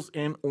apples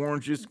and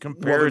oranges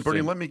comparison. Well,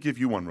 Bernie, let me give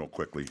you one real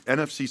quickly.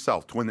 NFC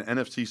South, to win the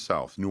NFC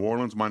South. New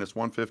Orleans minus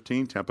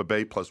 115, Tampa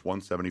Bay plus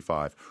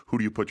 175. Who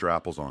do you put your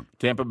apples on?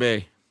 Tampa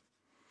Bay.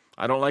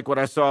 I don't like what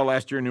I saw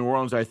last year in New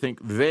Orleans. I think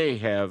they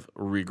have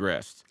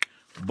regressed.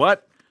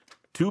 But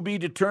to be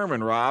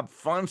determined, Rob.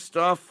 Fun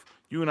stuff.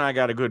 You and I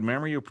got a good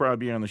memory. You'll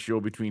probably be on the show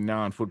between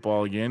now and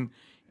football again.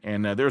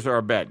 And there's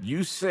our bet.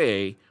 You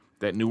say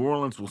that New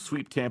Orleans will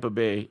sweep Tampa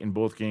Bay in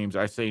both games.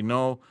 I say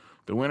no.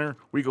 The winner,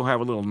 we go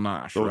have a little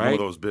nosh, right? One of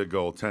those big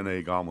old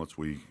 10-egg omelets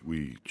we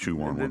chew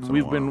on once in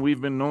a while.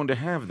 We've been known to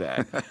have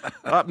that.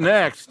 Up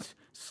next,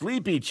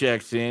 Sleepy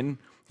checks in.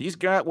 He's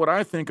got what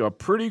I think a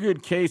pretty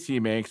good case he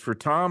makes for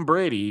Tom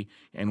Brady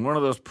and one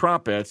of those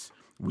prop bets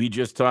we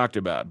just talked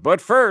about. But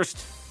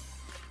first,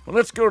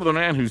 let's go to the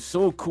man who's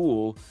so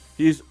cool.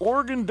 His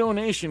organ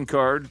donation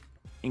card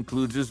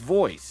includes his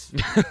voice.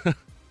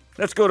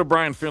 Let's go to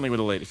Brian Finley with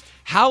the latest.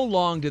 How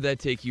long did that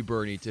take you,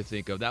 Bernie, to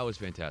think of? That was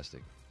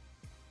fantastic.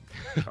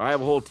 I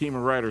have a whole team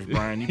of writers,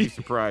 Brian. You'd be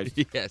surprised.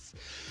 Yes.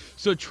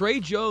 So Trey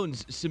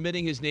Jones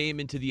submitting his name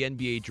into the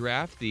NBA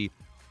draft, the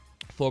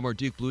former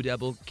Duke Blue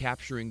Devil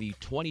capturing the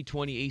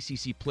 2020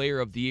 ACC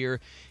Player of the Year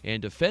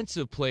and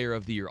Defensive Player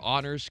of the Year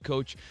honors.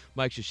 Coach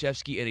Mike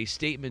Krzyzewski in a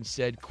statement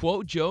said,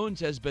 quote,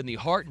 Jones has been the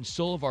heart and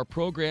soul of our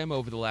program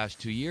over the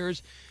last 2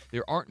 years.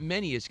 There aren't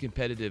many as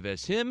competitive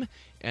as him,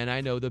 and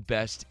I know the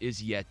best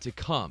is yet to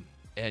come.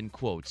 End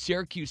quote.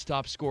 Syracuse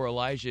top scorer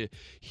Elijah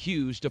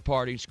Hughes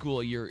departing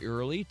school a year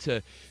early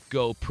to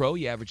go pro.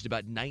 He averaged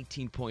about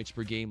 19 points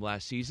per game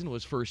last season,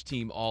 was first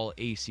team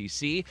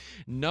All-ACC.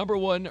 Number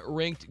 1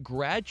 ranked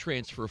grad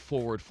transfer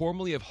forward,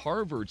 formerly of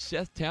Harvard,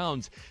 Seth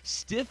Towns,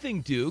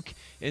 stiffing Duke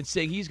and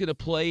saying he's going to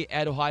play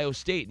at Ohio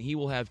State and he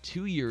will have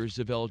 2 years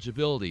of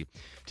eligibility.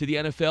 To the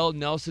NFL,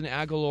 Nelson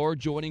Aguilar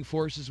joining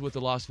forces with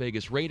the Las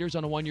Vegas Raiders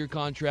on a 1-year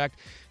contract.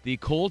 The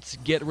Colts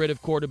get rid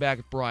of quarterback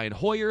Brian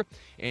Hoyer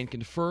and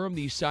confirm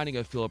the signing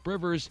of Phillip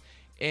Rivers.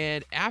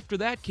 And after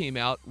that came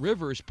out,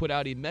 Rivers put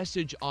out a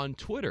message on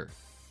Twitter.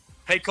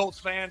 Hey, Colts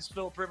fans,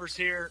 Phillip Rivers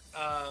here.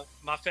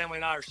 My family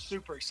and I are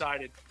super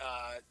excited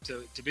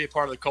to be a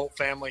part of the Colt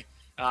family.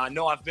 I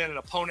know I've been an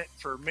opponent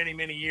for many,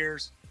 many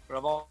years, but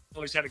I've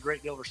always had a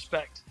great deal of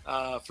respect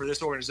for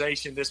this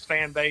organization, this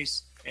fan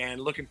base,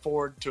 and looking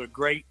forward to a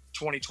great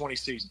 2020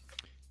 season.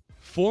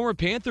 Former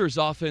Panthers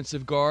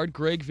offensive guard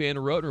Greg Van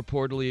Roten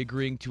reportedly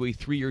agreeing to a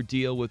 3-year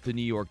deal with the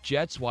New York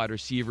Jets. Wide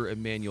receiver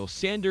Emmanuel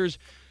Sanders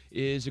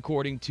is,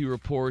 according to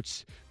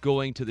reports,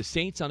 going to the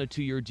Saints on a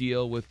 2-year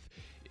deal, with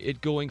it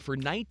going for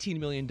 $19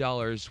 million,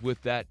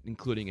 with that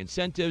including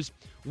incentives.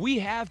 We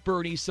have,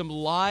 Bernie, some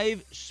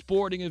live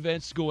sporting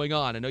events going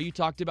on. I know you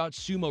talked about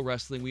sumo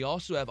wrestling. We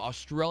also have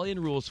Australian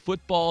rules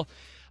football.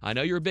 I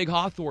know you're a big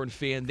Hawthorn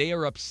fan. They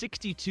are up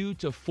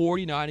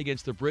 62-49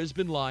 against the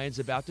Brisbane Lions,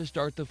 about to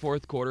start the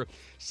fourth quarter.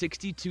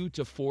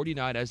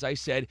 62-49. As I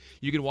said,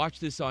 you can watch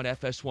this on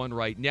FS1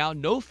 right now.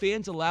 No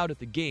fans allowed at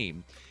the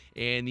game.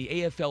 And the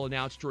AFL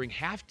announced during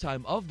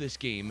halftime of this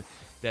game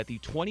that the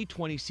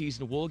 2020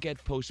 season will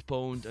get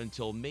postponed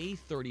until May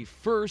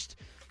 31st.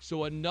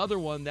 So another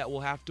one that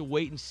we'll have to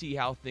wait and see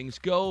how things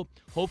go.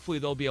 Hopefully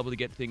they'll be able to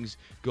get things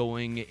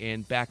going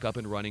and back up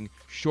and running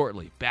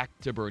shortly. Back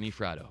to Bernie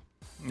Fratto.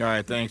 All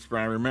right, thanks,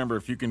 Brian. Remember,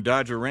 if you can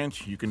dodge a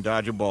wrench, you can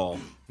dodge a ball.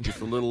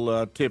 Just a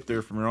little tip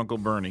there from your Uncle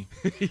Bernie.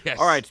 Yes.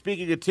 All right,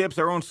 speaking of tips,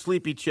 our own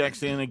Sleepy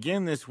checks in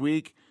again this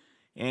week,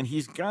 and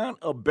he's got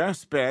a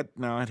best bet.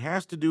 Now, it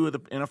has to do with the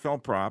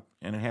NFL prop,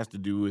 and it has to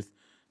do with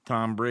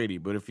Tom Brady.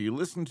 But if you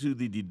listen to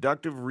the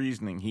deductive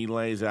reasoning he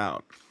lays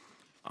out,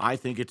 I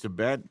think it's a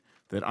bet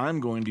that I'm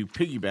going to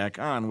piggyback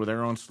on with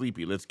our own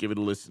Sleepy. Let's give it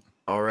a listen.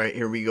 All right,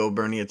 here we go,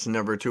 Bernie. It's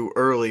never too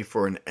early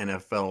for an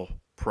NFL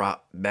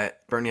prop bet.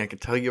 Bernie, I can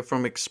tell you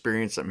from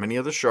experience that many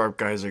of the sharp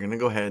guys are going to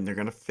go ahead and they're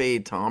going to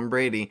fade Tom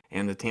Brady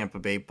and the Tampa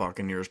Bay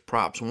Buccaneers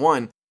props.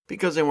 One,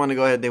 because they want to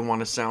go ahead, they want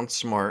to sound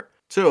smart.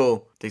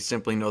 Two, they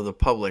simply know the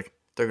public,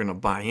 they're going to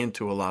buy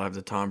into a lot of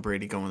the Tom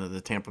Brady going to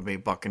the Tampa Bay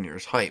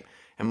Buccaneers hype.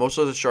 And most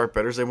of the sharp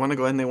bettors, they want to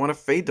go ahead and they want to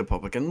fade the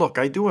public. And look,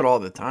 I do it all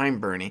the time,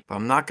 Bernie, but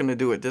I'm not going to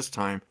do it this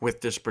time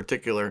with this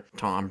particular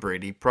Tom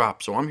Brady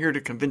prop. So I'm here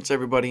to convince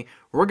everybody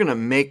we're going to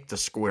make the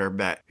square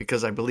bet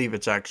because I believe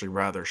it's actually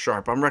rather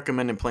sharp. I'm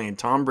recommending playing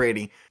Tom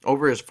Brady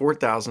over his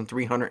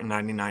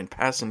 4,399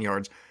 passing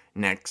yards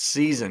next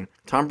season.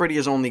 Tom Brady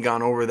has only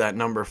gone over that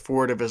number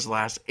 4 of his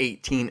last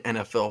 18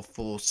 NFL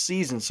full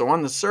seasons. So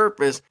on the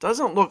surface,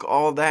 doesn't look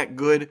all that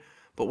good.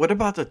 But what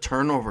about the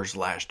turnovers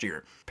last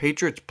year?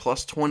 Patriots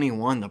plus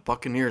 21, the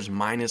Buccaneers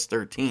minus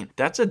 13.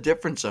 That's a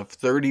difference of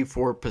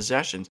 34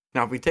 possessions.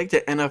 Now, if we take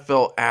the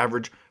NFL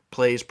average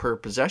plays per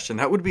possession,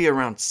 that would be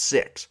around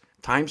 6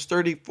 times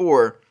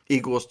 34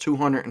 equals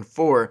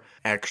 204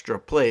 extra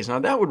plays. Now,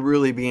 that would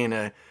really be in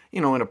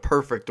a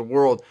perfect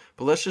world,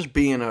 but let's just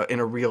be in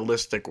a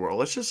realistic world.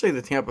 Let's just say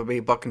the Tampa Bay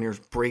Buccaneers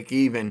break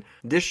even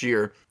this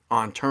year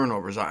on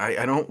turnovers.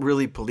 I don't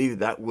really believe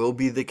that will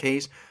be the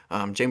case.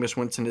 Jameis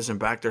Winston isn't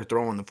back there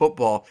throwing the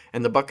football,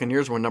 and the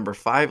Buccaneers were number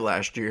 5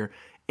 last year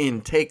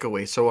in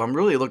takeaway. So I'm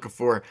really looking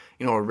for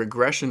a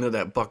regression of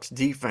that Bucs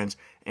defense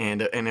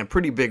and a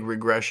pretty big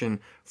regression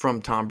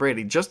from Tom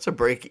Brady just to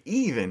break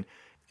even.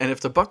 And if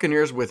the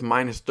Buccaneers with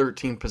minus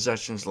 13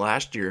 possessions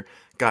last year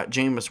got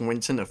Jameis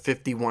Winston of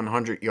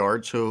 5,100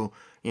 yards, who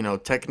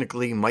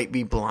technically might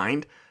be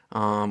blind,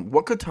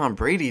 what could Tom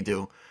Brady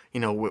do?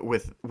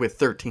 With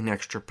 13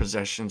 extra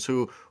possessions,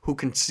 who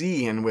can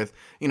see, and with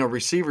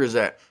receivers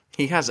that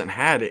he hasn't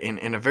had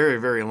in a very,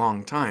 very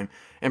long time.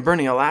 And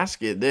Bernie, I'll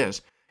ask you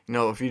this: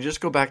 if you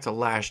just go back to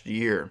last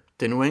year,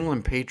 the New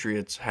England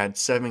Patriots had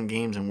 7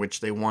 games in which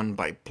they won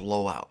by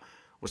blowout.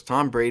 Was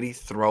Tom Brady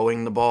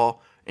throwing the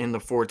ball in the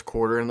fourth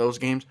quarter in those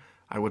games?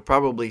 I would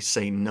probably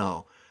say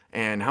no.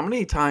 And how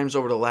many times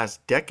over the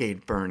last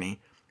decade, Bernie,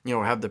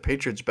 have the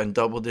Patriots been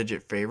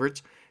double-digit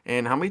favorites?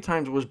 And how many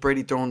times was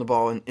Brady throwing the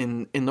ball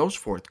in those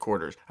fourth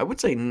quarters? I would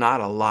say not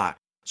a lot.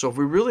 So if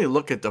we really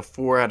look at the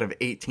 4 out of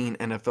 18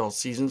 NFL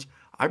seasons,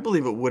 I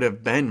believe it would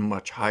have been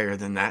much higher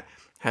than that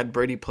had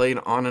Brady played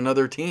on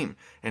another team.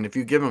 And if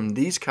you give him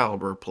these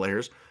caliber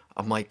players,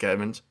 a Mike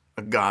Evans,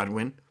 a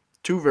Godwin,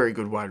 2 very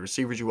good wide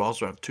receivers, you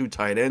also have 2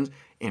 tight ends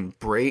in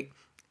Brate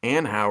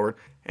and Howard.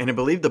 And I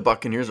believe the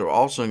Buccaneers are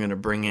also going to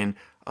bring in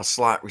a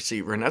slot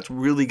receiver, and that's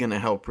really going to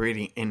help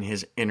Brady in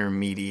his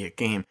intermediate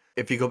game.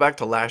 If you go back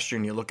to last year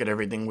and you look at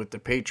everything with the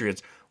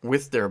Patriots,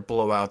 with their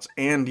blowouts,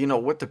 and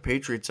what the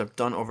Patriots have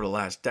done over the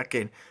last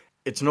decade,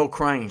 it's no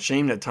crying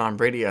shame that Tom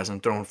Brady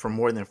hasn't thrown for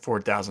more than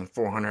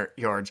 4,400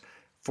 yards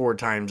 4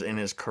 times in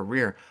his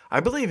career. I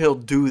believe he'll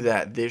do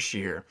that this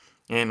year,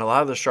 and a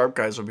lot of the sharp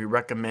guys will be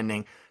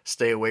recommending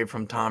stay away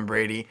from Tom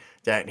Brady,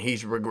 that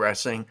he's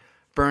regressing.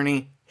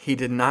 Bernie, he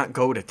did not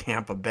go to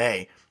Tampa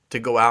Bay to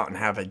go out and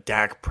have a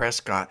Dak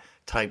Prescott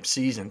type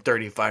season,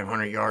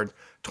 3,500 yards,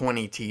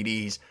 20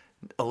 TDs,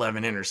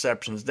 11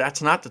 interceptions.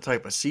 That's not the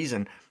type of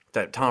season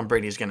that Tom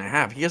Brady is going to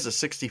have. He has a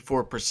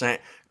 64%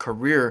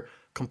 career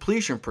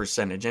completion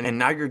percentage, and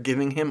now you're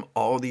giving him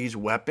all these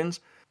weapons.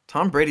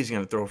 Tom Brady's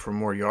going to throw for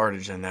more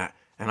yardage than that,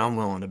 and I'm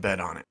willing to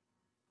bet on it.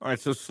 All right,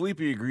 so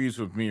Sleepy agrees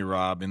with me,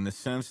 Rob, in the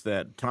sense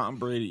that Tom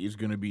Brady is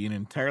going to be an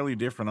entirely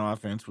different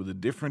offense with a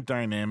different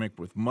dynamic,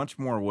 with much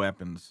more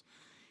weapons.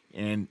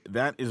 And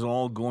that is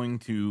all going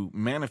to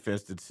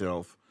manifest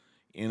itself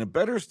in a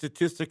better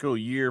statistical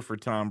year for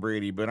Tom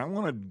Brady. But I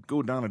want to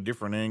go down a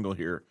different angle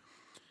here.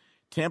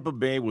 Tampa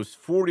Bay was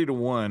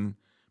 40-1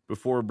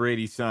 before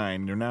Brady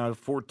signed. They're now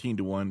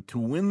 14-1 to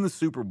win the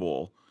Super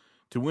Bowl.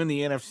 To win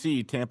the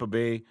NFC, Tampa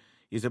Bay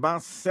is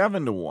about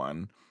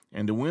 7-1.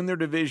 And to win their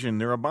division,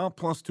 they're about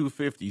plus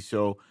 250.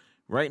 So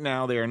right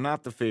now, they are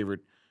not the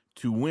favorite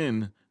to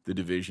win the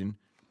division,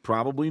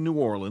 probably New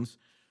Orleans.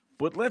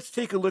 But let's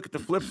take a look at the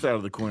flip side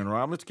of the coin,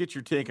 Rob. Let's get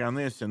your take on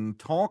this and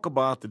talk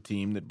about the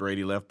team that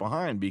Brady left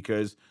behind,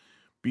 because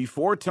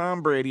before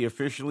Tom Brady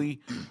officially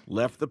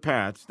left the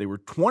Pats, they were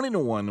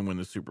 20-1 to win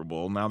the Super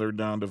Bowl. Now they're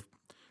down to,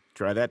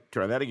 try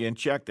that again,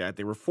 check that.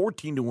 They were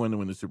 14-1 to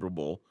win the Super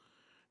Bowl.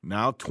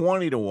 Now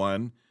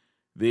 20-1.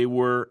 They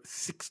were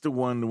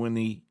 6-1 to win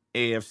the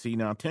AFC,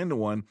 now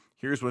 10-1.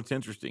 Here's what's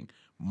interesting.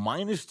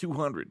 Minus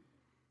 200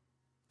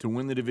 to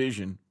win the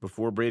division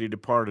before Brady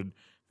departed.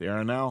 They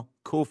are now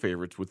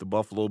co-favorites with the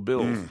Buffalo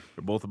Bills.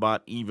 They're both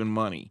about even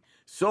money.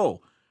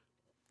 So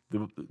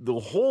the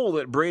hole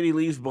that Brady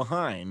leaves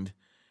behind,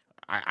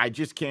 I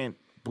just can't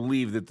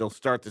believe that they'll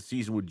start the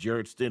season with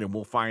Jarrett Stidham.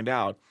 We'll find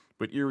out.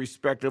 But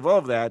irrespective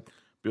of that,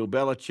 Bill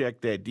Belichick,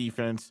 that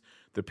defense,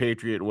 the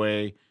Patriot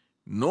way,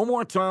 no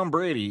more Tom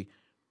Brady.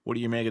 What do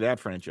you make of that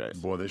franchise?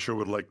 Boy, they sure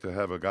would like to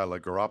have a guy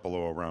like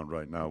Garoppolo around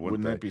right now,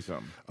 wouldn't that be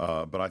something?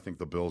 But I think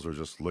the Bills are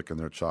just licking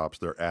their chops.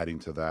 They're adding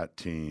to that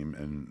team,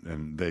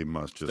 and they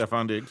must just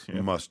Stephon Diggs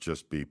must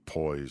just be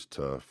poised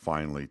to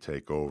finally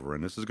take over.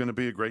 And this is going to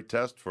be a great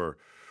test for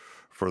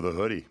the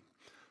hoodie.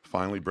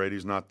 Finally,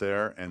 Brady's not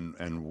there, and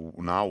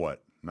now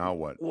what? Now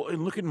what? Well,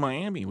 and look at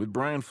Miami with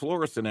Brian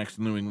Flores, the next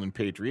New England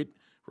Patriot,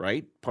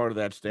 right? Part of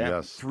that staff.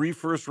 Yes. 3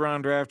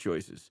 first-round draft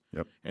choices.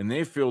 Yep. And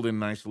they filled in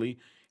nicely.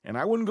 And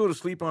I wouldn't go to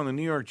sleep on the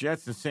New York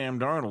Jets and Sam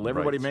Darnold.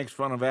 Everybody makes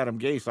fun of Adam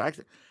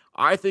Gase.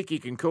 I think he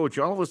can coach.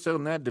 All of a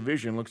sudden, that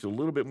division looks a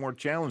little bit more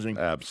challenging.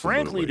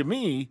 Absolutely. Frankly, to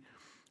me,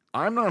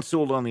 I'm not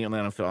sold on the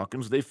Atlanta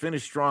Falcons. They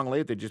finished strong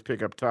late. They just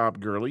pick up Todd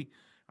Gurley.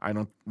 I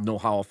don't know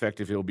how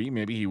effective he'll be.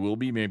 Maybe he will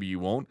be. Maybe he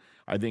won't.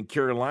 I think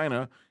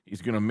Carolina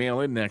is going to mail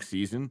in next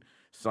season.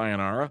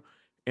 Sayonara.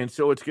 And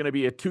so it's going to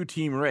be a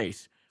 2-team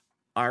race.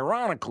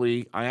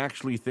 Ironically, I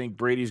actually think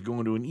Brady's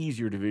going to an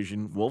easier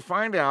division. We'll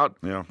find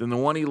out than the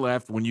one he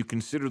left when you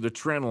consider the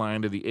trend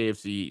line to the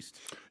AFC East.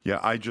 Yeah,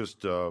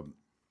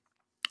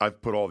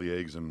 I've put all the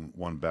eggs in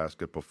one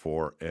basket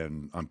before,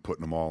 and I'm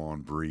putting them all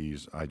on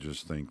Breeze. I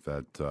just think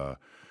that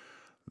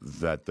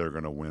that they're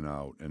going to win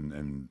out,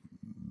 and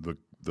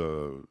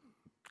the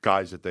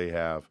guys that they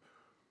have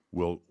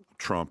will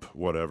trump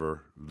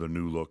whatever the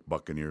new look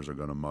Buccaneers are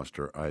going to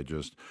muster. I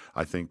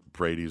think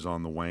Brady's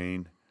on the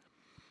wane.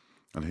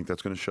 I think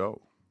that's going to show.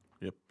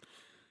 Yep.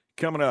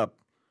 Coming up,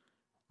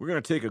 we're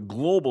going to take a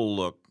global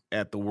look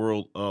at the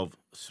world of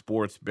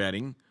sports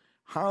betting,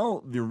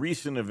 how the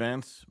recent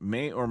events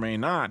may or may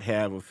not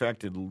have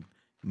affected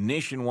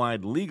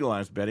nationwide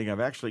legalized betting.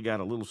 I've actually got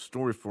a little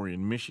story for you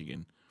in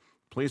Michigan,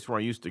 a place where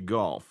I used to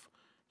golf.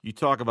 You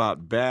talk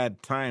about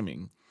bad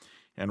timing,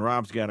 and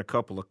Rob's got a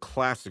couple of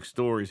classic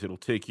stories that'll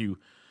take you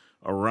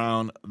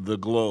around the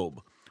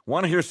globe.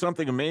 Want to hear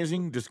something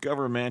amazing?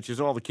 Discover matches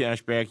all the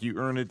cash back you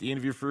earn at the end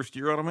of your first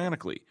year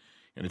automatically.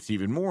 And it's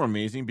even more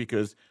amazing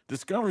because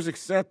Discover's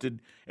accepted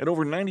at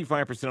over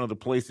 95% of the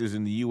places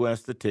in the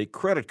U.S. that take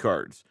credit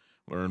cards.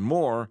 Learn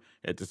more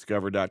at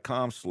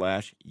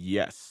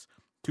discover.com/yes.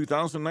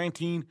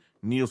 2019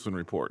 Nielsen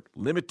Report.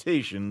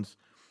 Limitations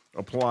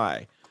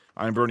apply.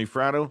 I'm Bernie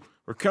Fratto.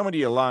 We're coming to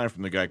you live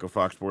from the Geico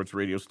Fox Sports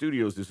Radio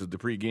studios. This is the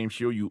pregame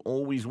show you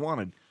always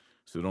wanted.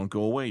 So don't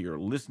go away. You're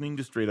listening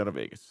to Straight Outta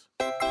Vegas.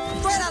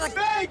 Straight Outta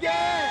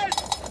Vegas!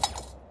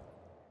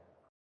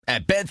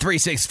 At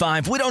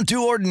Bet365, we don't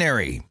do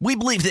ordinary. We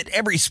believe that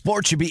every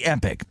sport should be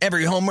epic.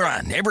 Every home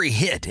run, every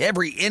hit,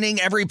 every inning,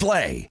 every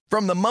play.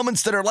 From the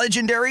moments that are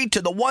legendary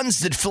to the ones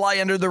that fly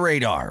under the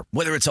radar.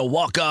 Whether it's a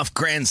walk-off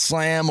grand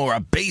slam or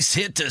a base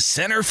hit to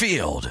center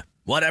field.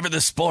 Whatever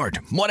the sport,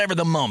 whatever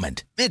the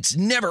moment. It's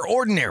never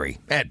ordinary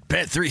at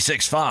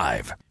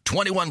Bet365.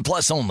 21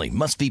 plus only.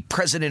 Must be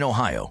present in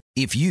Ohio.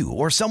 If you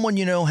or someone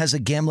you know has a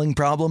gambling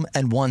problem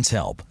and wants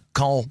help,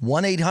 call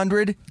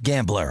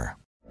 1-800-GAMBLER.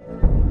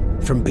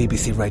 From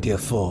BBC Radio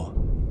 4,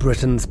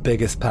 Britain's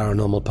biggest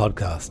paranormal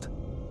podcast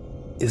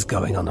is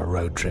going on a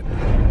road trip.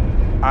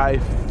 I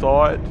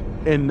thought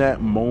in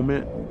that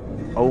moment,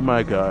 oh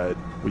my God,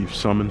 we've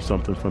summoned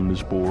something from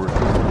this board.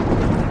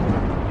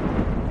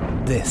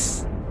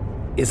 This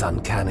is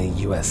Uncanny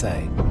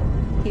USA.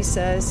 He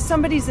says,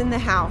 somebody's in the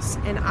house,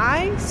 and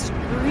I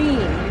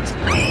screamed.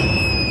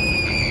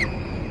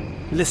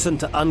 Listen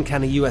to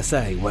Uncanny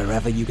USA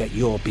wherever you get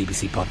your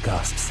BBC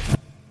podcasts,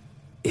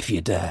 if you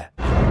dare.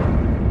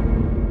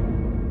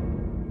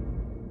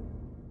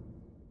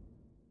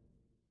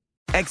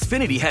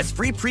 Xfinity has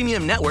free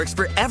premium networks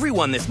for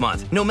everyone this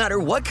month, no matter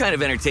what kind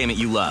of entertainment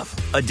you love.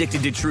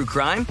 Addicted to true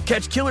crime?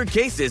 Catch killer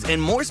cases and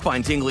more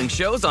spine-tingling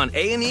shows on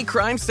A&E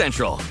Crime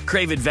Central.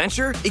 Crave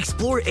adventure?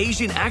 Explore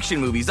Asian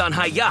action movies on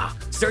Hi-YAH.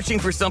 Searching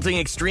for something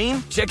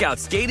extreme? Check out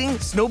skating,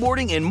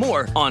 snowboarding, and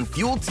more on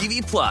Fuel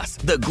TV Plus,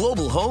 the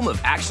global home of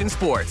action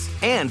sports.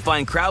 And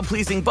find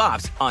crowd-pleasing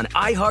bops on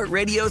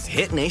iHeartRadio's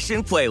Hit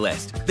Nation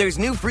playlist. There's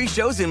new free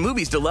shows and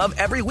movies to love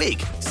every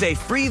week. Say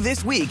free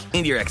this week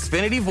in your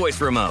Xfinity voice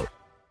remote.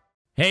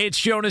 Hey, it's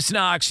Jonas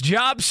Knox.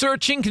 Job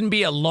searching can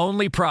be a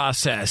lonely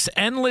process.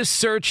 Endless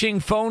searching,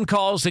 phone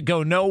calls that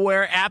go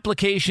nowhere,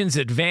 applications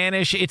that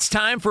vanish. It's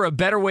time for a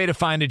better way to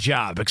find a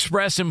job.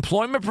 Express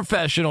Employment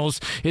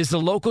Professionals is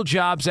the local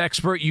jobs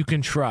expert you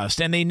can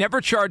trust, and they never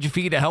charge a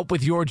fee to help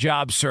with your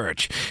job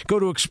search. Go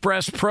to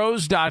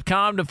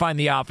expresspros.com to find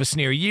the office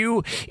near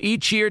you.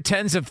 Each year,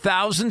 tens of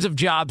thousands of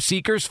job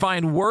seekers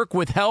find work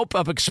with help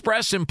of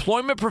Express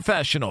Employment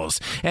Professionals,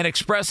 and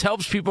Express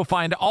helps people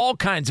find all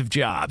kinds of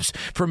jobs,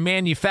 from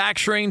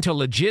manufacturing to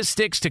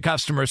logistics to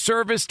customer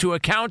service to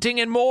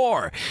accounting and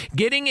more.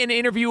 Getting an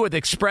interview with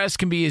Express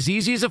can be as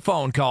easy as a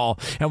phone call,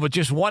 and with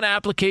just one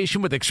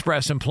application with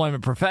Express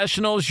Employment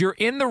Professionals, you're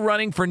in the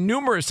running for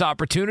numerous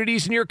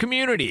opportunities in your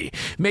community.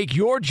 Make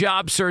your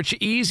job search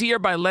easier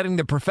by letting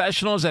the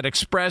professionals at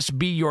Express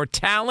be your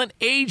talent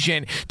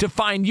agent to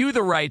find you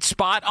the right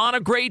spot on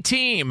a great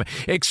team.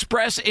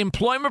 Express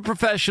Employment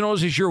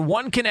Professionals is your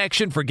one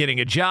connection for getting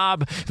a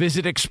job.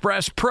 Visit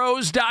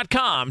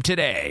expresspros.com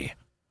today.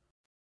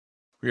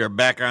 We are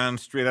back on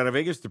Straight Out of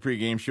Vegas, the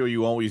pregame show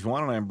you always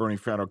wanted. I'm Bernie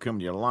Fratto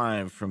coming to you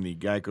live from the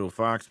Geico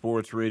Fox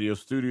Sports Radio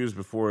studios.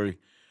 Before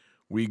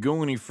we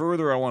go any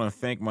further, I want to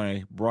thank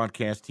my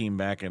broadcast team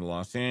back in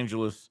Los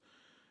Angeles.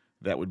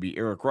 That would be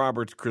Eric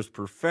Roberts, Chris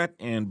Perfett,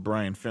 and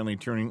Brian Fenley,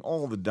 turning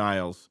all the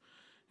dials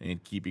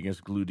and keeping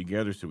us glued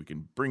together so we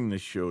can bring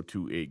this show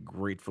to a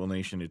grateful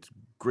nation. It's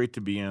great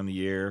to be on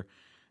the air.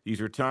 These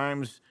are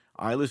times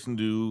I listen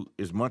to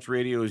as much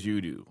radio as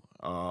you do,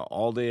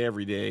 all day,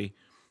 every day.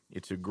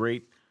 It's a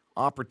great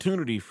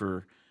opportunity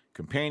for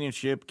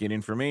companionship, get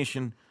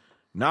information,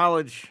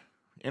 knowledge,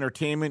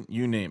 entertainment,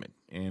 you name it.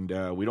 And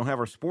we don't have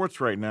our sports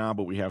right now,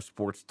 but we have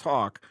sports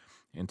talk,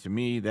 and to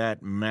me,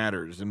 that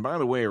matters. And by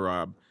the way,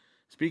 Rob,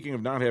 speaking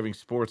of not having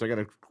sports, I got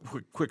a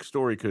quick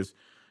story because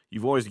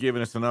you've always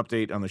given us an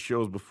update on the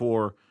shows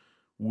before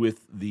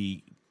with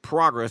the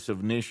progress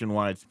of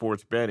nationwide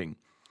sports betting.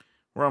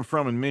 Where I'm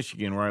from in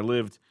Michigan, where I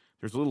lived,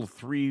 there's a little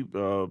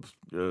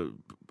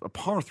a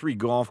par 3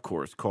 golf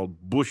course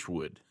called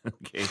Bushwood.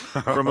 Okay,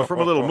 from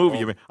a little movie.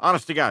 I mean,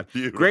 honest to God,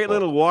 beautiful. Great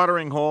little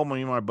watering hole.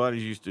 Me and my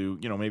buddies used to,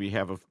 maybe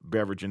have a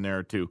beverage in there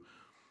or two.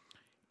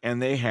 And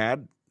they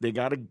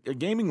got a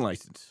gaming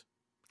license.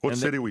 What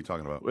city are we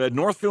talking about?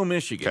 Northville,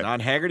 Michigan, okay. on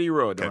Haggerty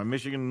Road. Okay. My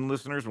Michigan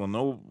listeners will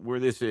know where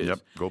this is. Yep,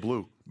 go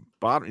blue.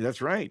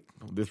 That's right.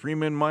 The three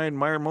men,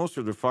 Meyer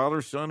Moser, their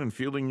father, son, and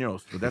Fielding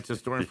Yost. But that's a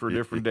story for a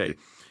different day.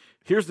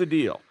 Here's the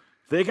deal.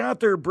 They got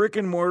their brick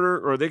and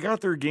mortar, or they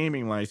got their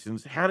gaming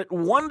license, had it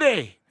one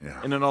day,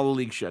 and then all the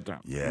leagues shut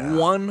down. Yeah.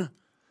 One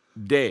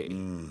day.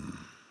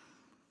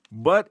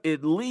 But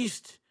at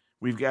least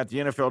we've got the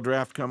NFL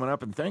draft coming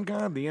up, and thank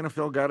God the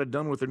NFL got it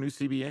done with their new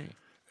CBA.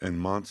 And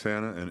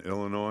Montana and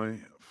Illinois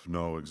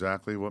know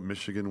exactly what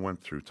Michigan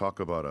went through. Talk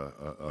about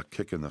a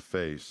kick in the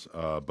face.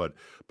 But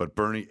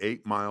Bernie,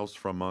 8 miles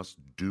from us,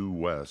 due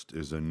west,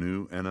 is a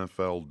new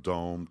NFL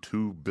dome,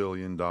 $2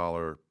 billion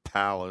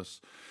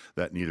palace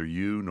that neither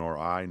you nor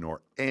I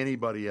nor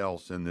anybody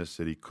else in this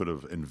city could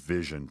have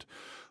envisioned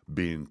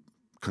being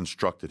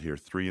constructed here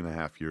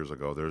 3.5 years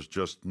ago. There's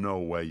just no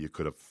way you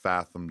could have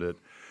fathomed it.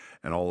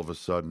 And all of a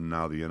sudden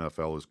now the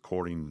NFL is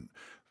courting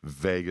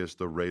Vegas.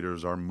 The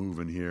Raiders are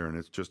moving here, and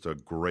it's just a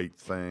great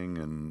thing.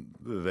 And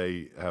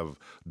they have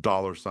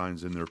dollar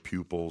signs in their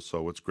pupils,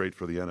 so it's great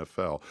for the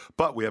NFL.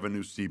 But we have a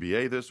new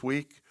CBA this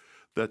week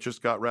that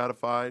just got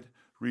ratified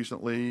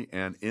recently,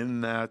 and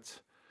in that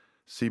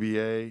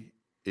CBA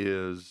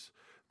is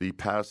the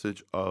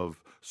passage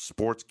of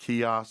sports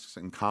kiosks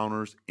and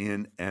counters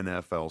in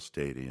NFL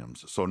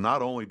stadiums. So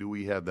not only do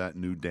we have that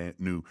new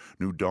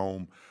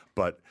dome,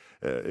 but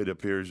it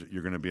appears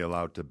you're going to be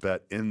allowed to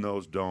bet in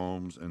those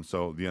domes, and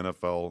so the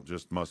NFL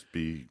just must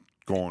be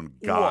going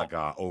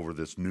gaga over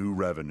this new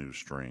revenue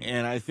stream.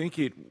 And I think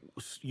it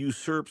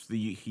usurps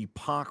the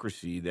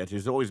hypocrisy that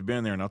has always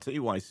been there, and I'll tell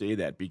you why I say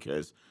that,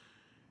 because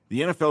the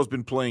NFL's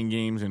been playing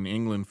games in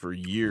England for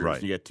years.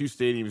 Right. You got 2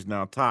 stadiums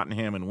now,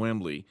 Tottenham and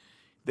Wembley.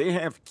 They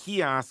have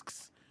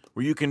kiosks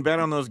where you can bet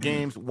on those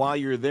games while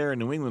you're there in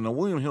New England. Now,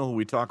 William Hill, who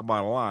we talk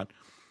about a lot,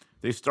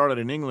 they started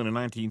in England in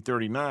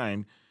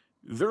 1939.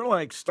 They're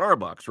like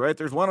Starbucks, right?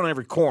 There's one on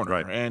every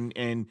corner. Right.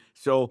 And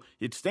so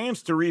it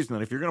stands to reason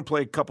that if you're going to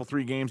play a couple,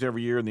 3 games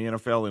every year in the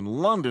NFL in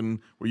London,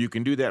 where you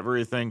can do that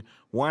very thing,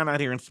 why not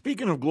here? And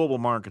speaking of global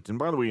markets, and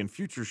by the way, in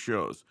future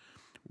shows,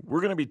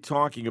 we're going to be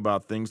talking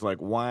about things like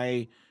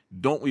why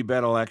don't we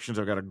bet elections.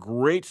 I've got a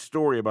great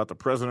story about the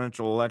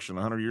presidential election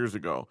 100 years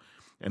ago.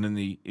 And in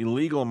the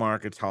illegal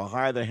markets, how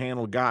high the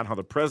handle got, how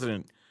the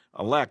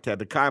president-elect had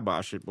to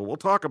kibosh it. But we'll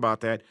talk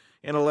about that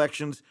in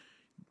elections.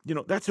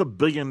 That's $1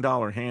 billion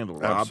handle,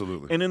 Rob.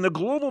 Absolutely. And in the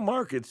global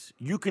markets,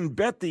 you can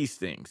bet these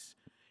things.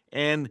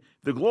 And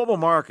the global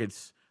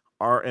markets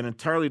are an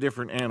entirely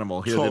different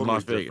animal here than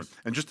Las Vegas.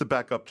 And just to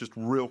back up just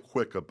real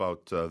quick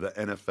about the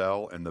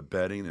NFL and the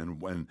betting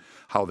and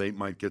how they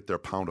might get their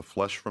pound of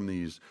flesh from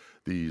these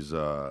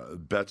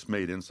bets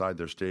made inside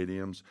their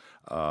stadiums.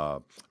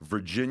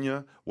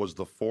 Virginia was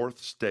the 4th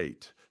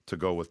state to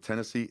go with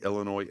Tennessee,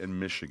 Illinois, and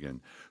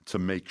Michigan to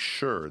make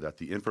sure that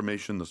the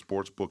information the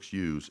sports books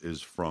use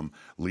is from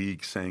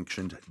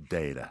league-sanctioned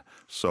data.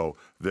 So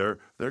they're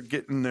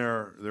getting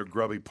their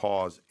grubby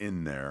paws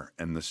in there,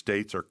 and the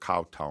states are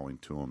kowtowing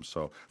to them.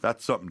 So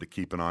that's something to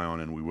keep an eye on,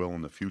 and we will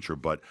in the future.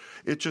 But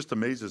it just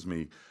amazes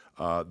me,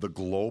 the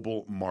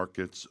global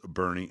markets,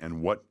 Bernie,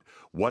 and what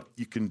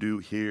you can do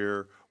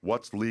here,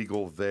 what's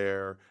legal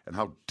there, and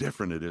how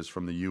different it is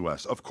from the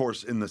U.S. Of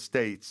course, in the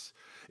States,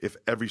 if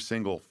every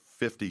single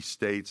 50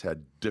 states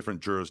had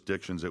different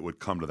jurisdictions, it would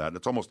come to that.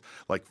 It's almost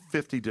like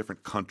 50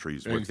 different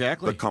countries with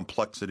the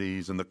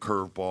complexities and the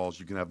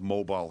curveballs. You can have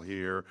mobile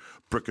here,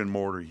 brick and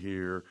mortar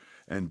here,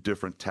 and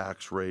different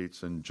tax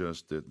rates, and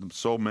just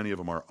so many of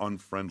them are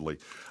unfriendly.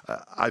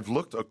 I've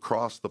looked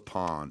across the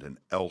pond and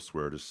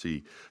elsewhere to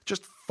see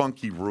just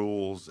funky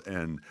rules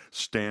and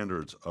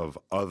standards of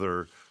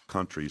other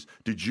countries.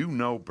 Did you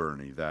know,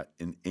 Bernie, that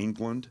in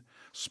England,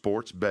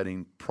 sports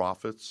betting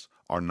profits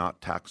are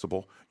not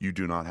taxable? You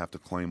do not have to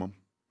claim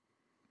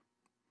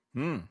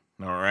them.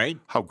 All right.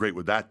 How great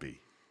would that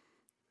be?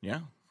 Yeah.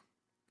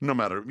 No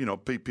matter,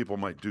 people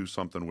might do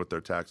something with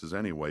their taxes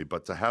anyway,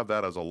 but to have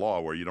that as a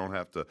law where you don't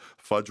have to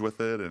fudge with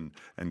it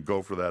and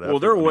go for that. Well,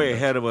 they're way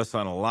ahead of us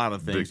on a lot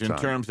of things in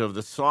terms of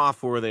the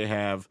software they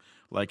have.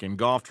 Like in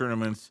golf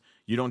tournaments,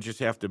 you don't just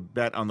have to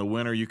bet on the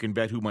winner. You can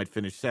bet who might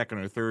finish second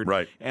or third.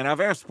 Right. And I've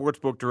asked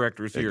sportsbook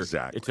directors here.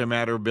 Exactly. It's a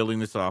matter of building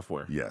the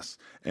software. Yes.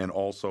 And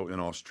also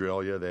in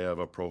Australia, they have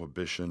a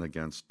prohibition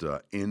against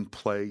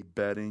in-play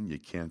betting. You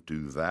can't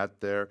do that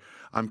there.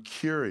 I'm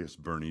curious,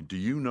 Bernie, do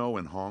you know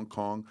in Hong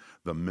Kong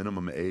the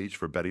minimum age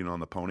for betting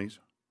on the ponies?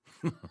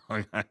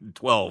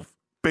 12.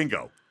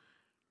 Bingo.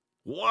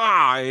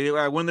 Wow,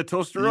 I win the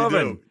toaster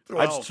oven.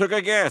 I just took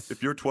a guess.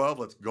 If you're 12,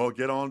 let's go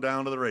get on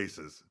down to the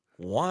races.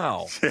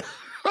 Wow.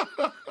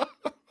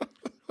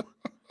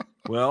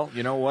 Well,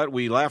 you know what?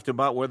 We laughed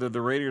about whether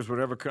the Raiders would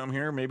ever come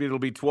here. Maybe it'll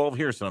be 12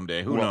 here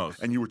someday. Who knows?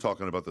 And you were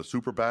talking about the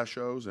Super Bass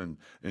shows in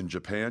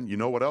Japan. You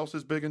know what else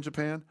is big in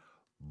Japan?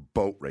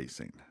 Boat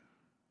racing.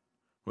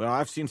 Well,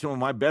 I've seen some of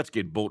my bets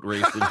get boat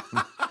raced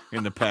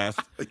in the past.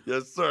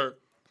 Yes, sir.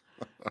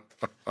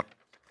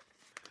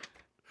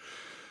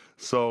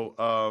 So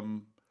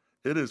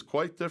it is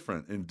quite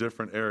different in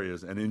different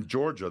areas. And in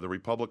Georgia, the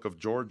Republic of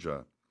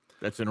Georgia.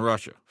 That's in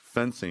Russia.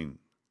 Fencing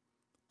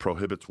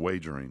prohibits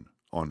wagering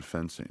on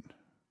fencing.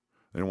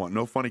 They don't want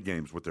no funny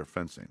games with their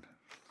fencing.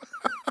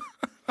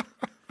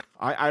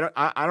 I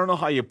don't know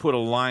how you put a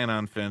line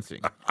on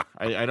fencing.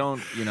 I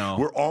don't,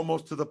 We're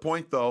almost to the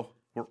point, though.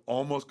 We're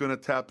almost going to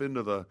tap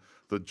into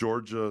the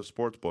Georgia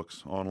sports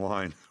books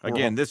online.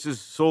 Again, this is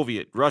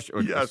Soviet, Russia,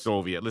 or yes.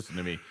 Soviet, listen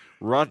to me.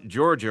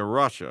 Georgia,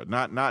 Russia,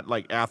 not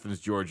like Athens,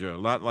 Georgia,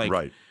 not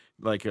like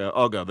like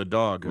Uga, the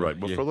dog. Right,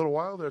 but for a little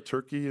while there,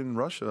 Turkey and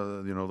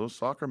Russia, those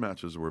soccer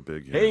matches were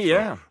big here. Hey,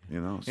 yeah.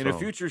 So, in a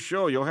future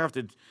show, you'll have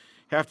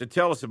to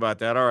tell us about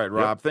that. All right,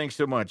 Rob, thanks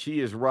so much. He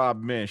is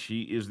Rob Misch.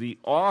 He is the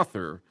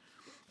author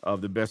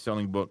of the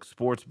best-selling book,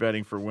 Sports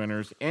Betting for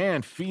Winners,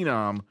 and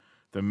Phenom,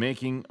 The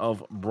Making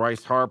of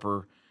Bryce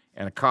Harper,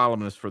 and a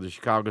columnist for the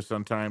Chicago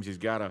Sun-Times. He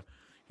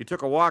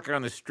took a walk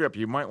on the Strip.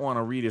 You might want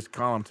to read his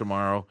column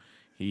tomorrow.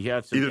 He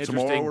had some either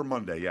tomorrow or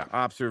Monday,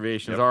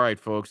 observations. All right,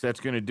 folks, that's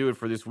going to do it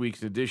for this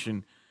week's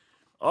edition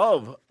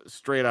of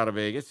Straight Outta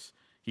Vegas.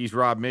 He's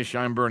Rob Misch.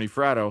 I'm Bernie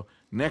Fratto.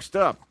 Next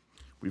up,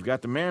 we've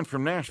got the man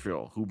from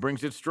Nashville who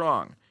brings it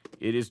strong.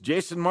 It is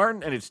Jason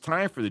Martin, and it's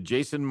time for the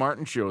Jason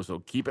Martin Show, so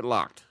keep it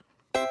locked.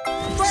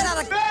 Straight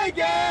Outta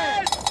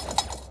Vegas!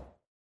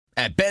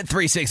 At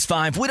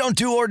Bet365, we don't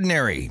do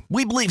ordinary.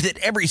 We believe that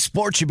every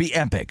sport should be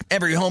epic.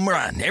 Every home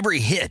run, every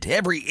hit,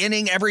 every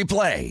inning, every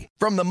play.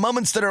 From the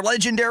moments that are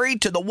legendary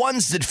to the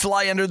ones that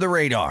fly under the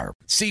radar.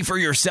 See for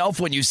yourself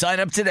when you sign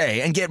up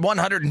today and get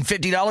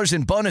 $150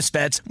 in bonus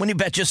bets when you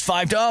bet just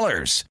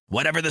 $5.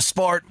 Whatever the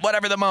sport,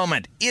 whatever the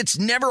moment, it's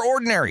never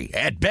ordinary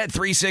at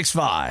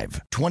Bet365.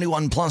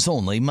 21 plus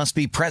only. Must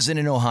be present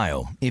in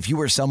Ohio. If you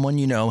or someone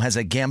you know has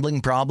a gambling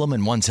problem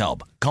and wants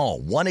help, call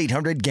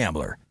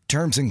 1-800-GAMBLER.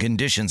 Terms and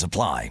conditions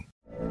apply.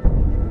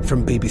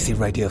 From BBC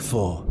Radio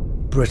 4,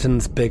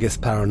 Britain's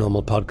biggest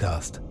paranormal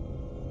podcast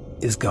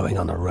is going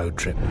on a road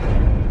trip.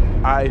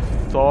 I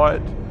thought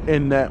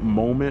in that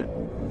moment,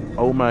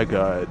 oh my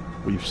God,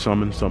 we've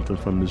summoned something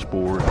from this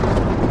board.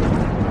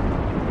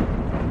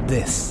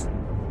 This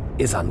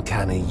is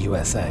Uncanny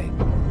USA.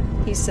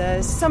 He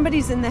says,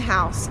 somebody's in the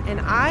house, and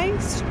I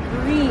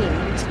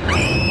screamed.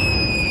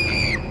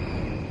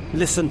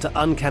 Listen to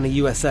Uncanny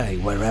USA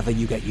wherever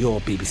you get your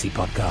BBC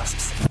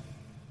podcasts,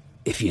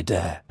 if you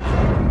dare.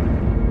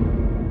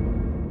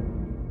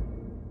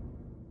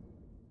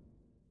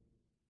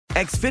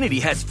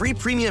 Xfinity has free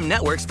premium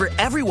networks for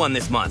everyone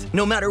this month,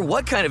 no matter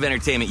what kind of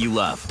entertainment you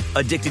love.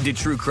 Addicted to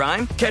true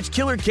crime? Catch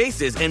killer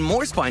cases and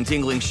more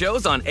spine-tingling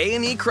shows on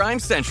A&E Crime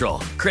Central.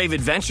 Crave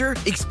adventure?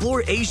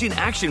 Explore Asian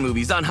action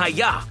movies on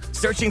Hi-YAH.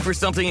 Searching for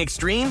something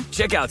extreme?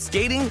 Check out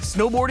skating,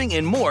 snowboarding,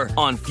 and more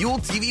on Fuel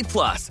TV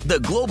Plus, the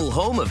global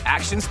home of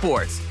action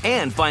sports.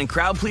 And find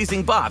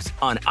crowd-pleasing bops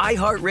on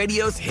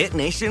iHeartRadio's Hit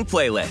Nation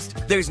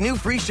playlist. There's new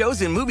free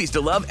shows and movies to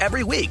love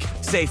every week.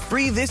 Say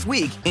free this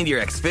week in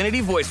your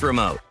Xfinity voice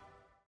remote.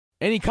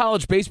 Any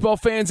college baseball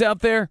fans out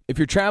there? If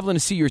you're traveling to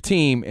see your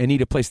team and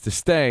need a place to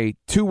stay,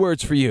 2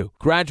 words for you: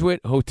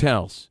 Graduate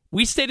Hotels.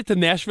 We stayed at the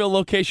Nashville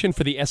location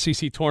for the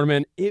SEC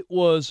tournament. It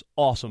was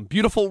awesome.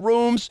 Beautiful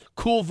rooms,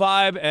 cool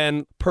vibe,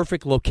 and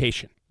perfect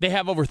location. They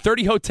have over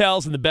 30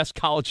 hotels in the best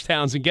college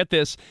towns, and get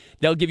this,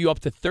 they'll give you up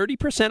to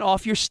 30%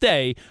 off your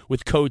stay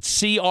with code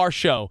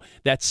CRSHOW.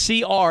 That's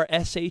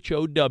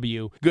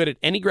CRSHOW. Good at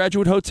any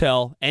Graduate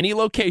Hotel, any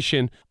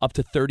location, up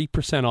to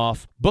 30%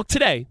 off. Book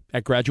today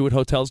at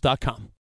graduatehotels.com.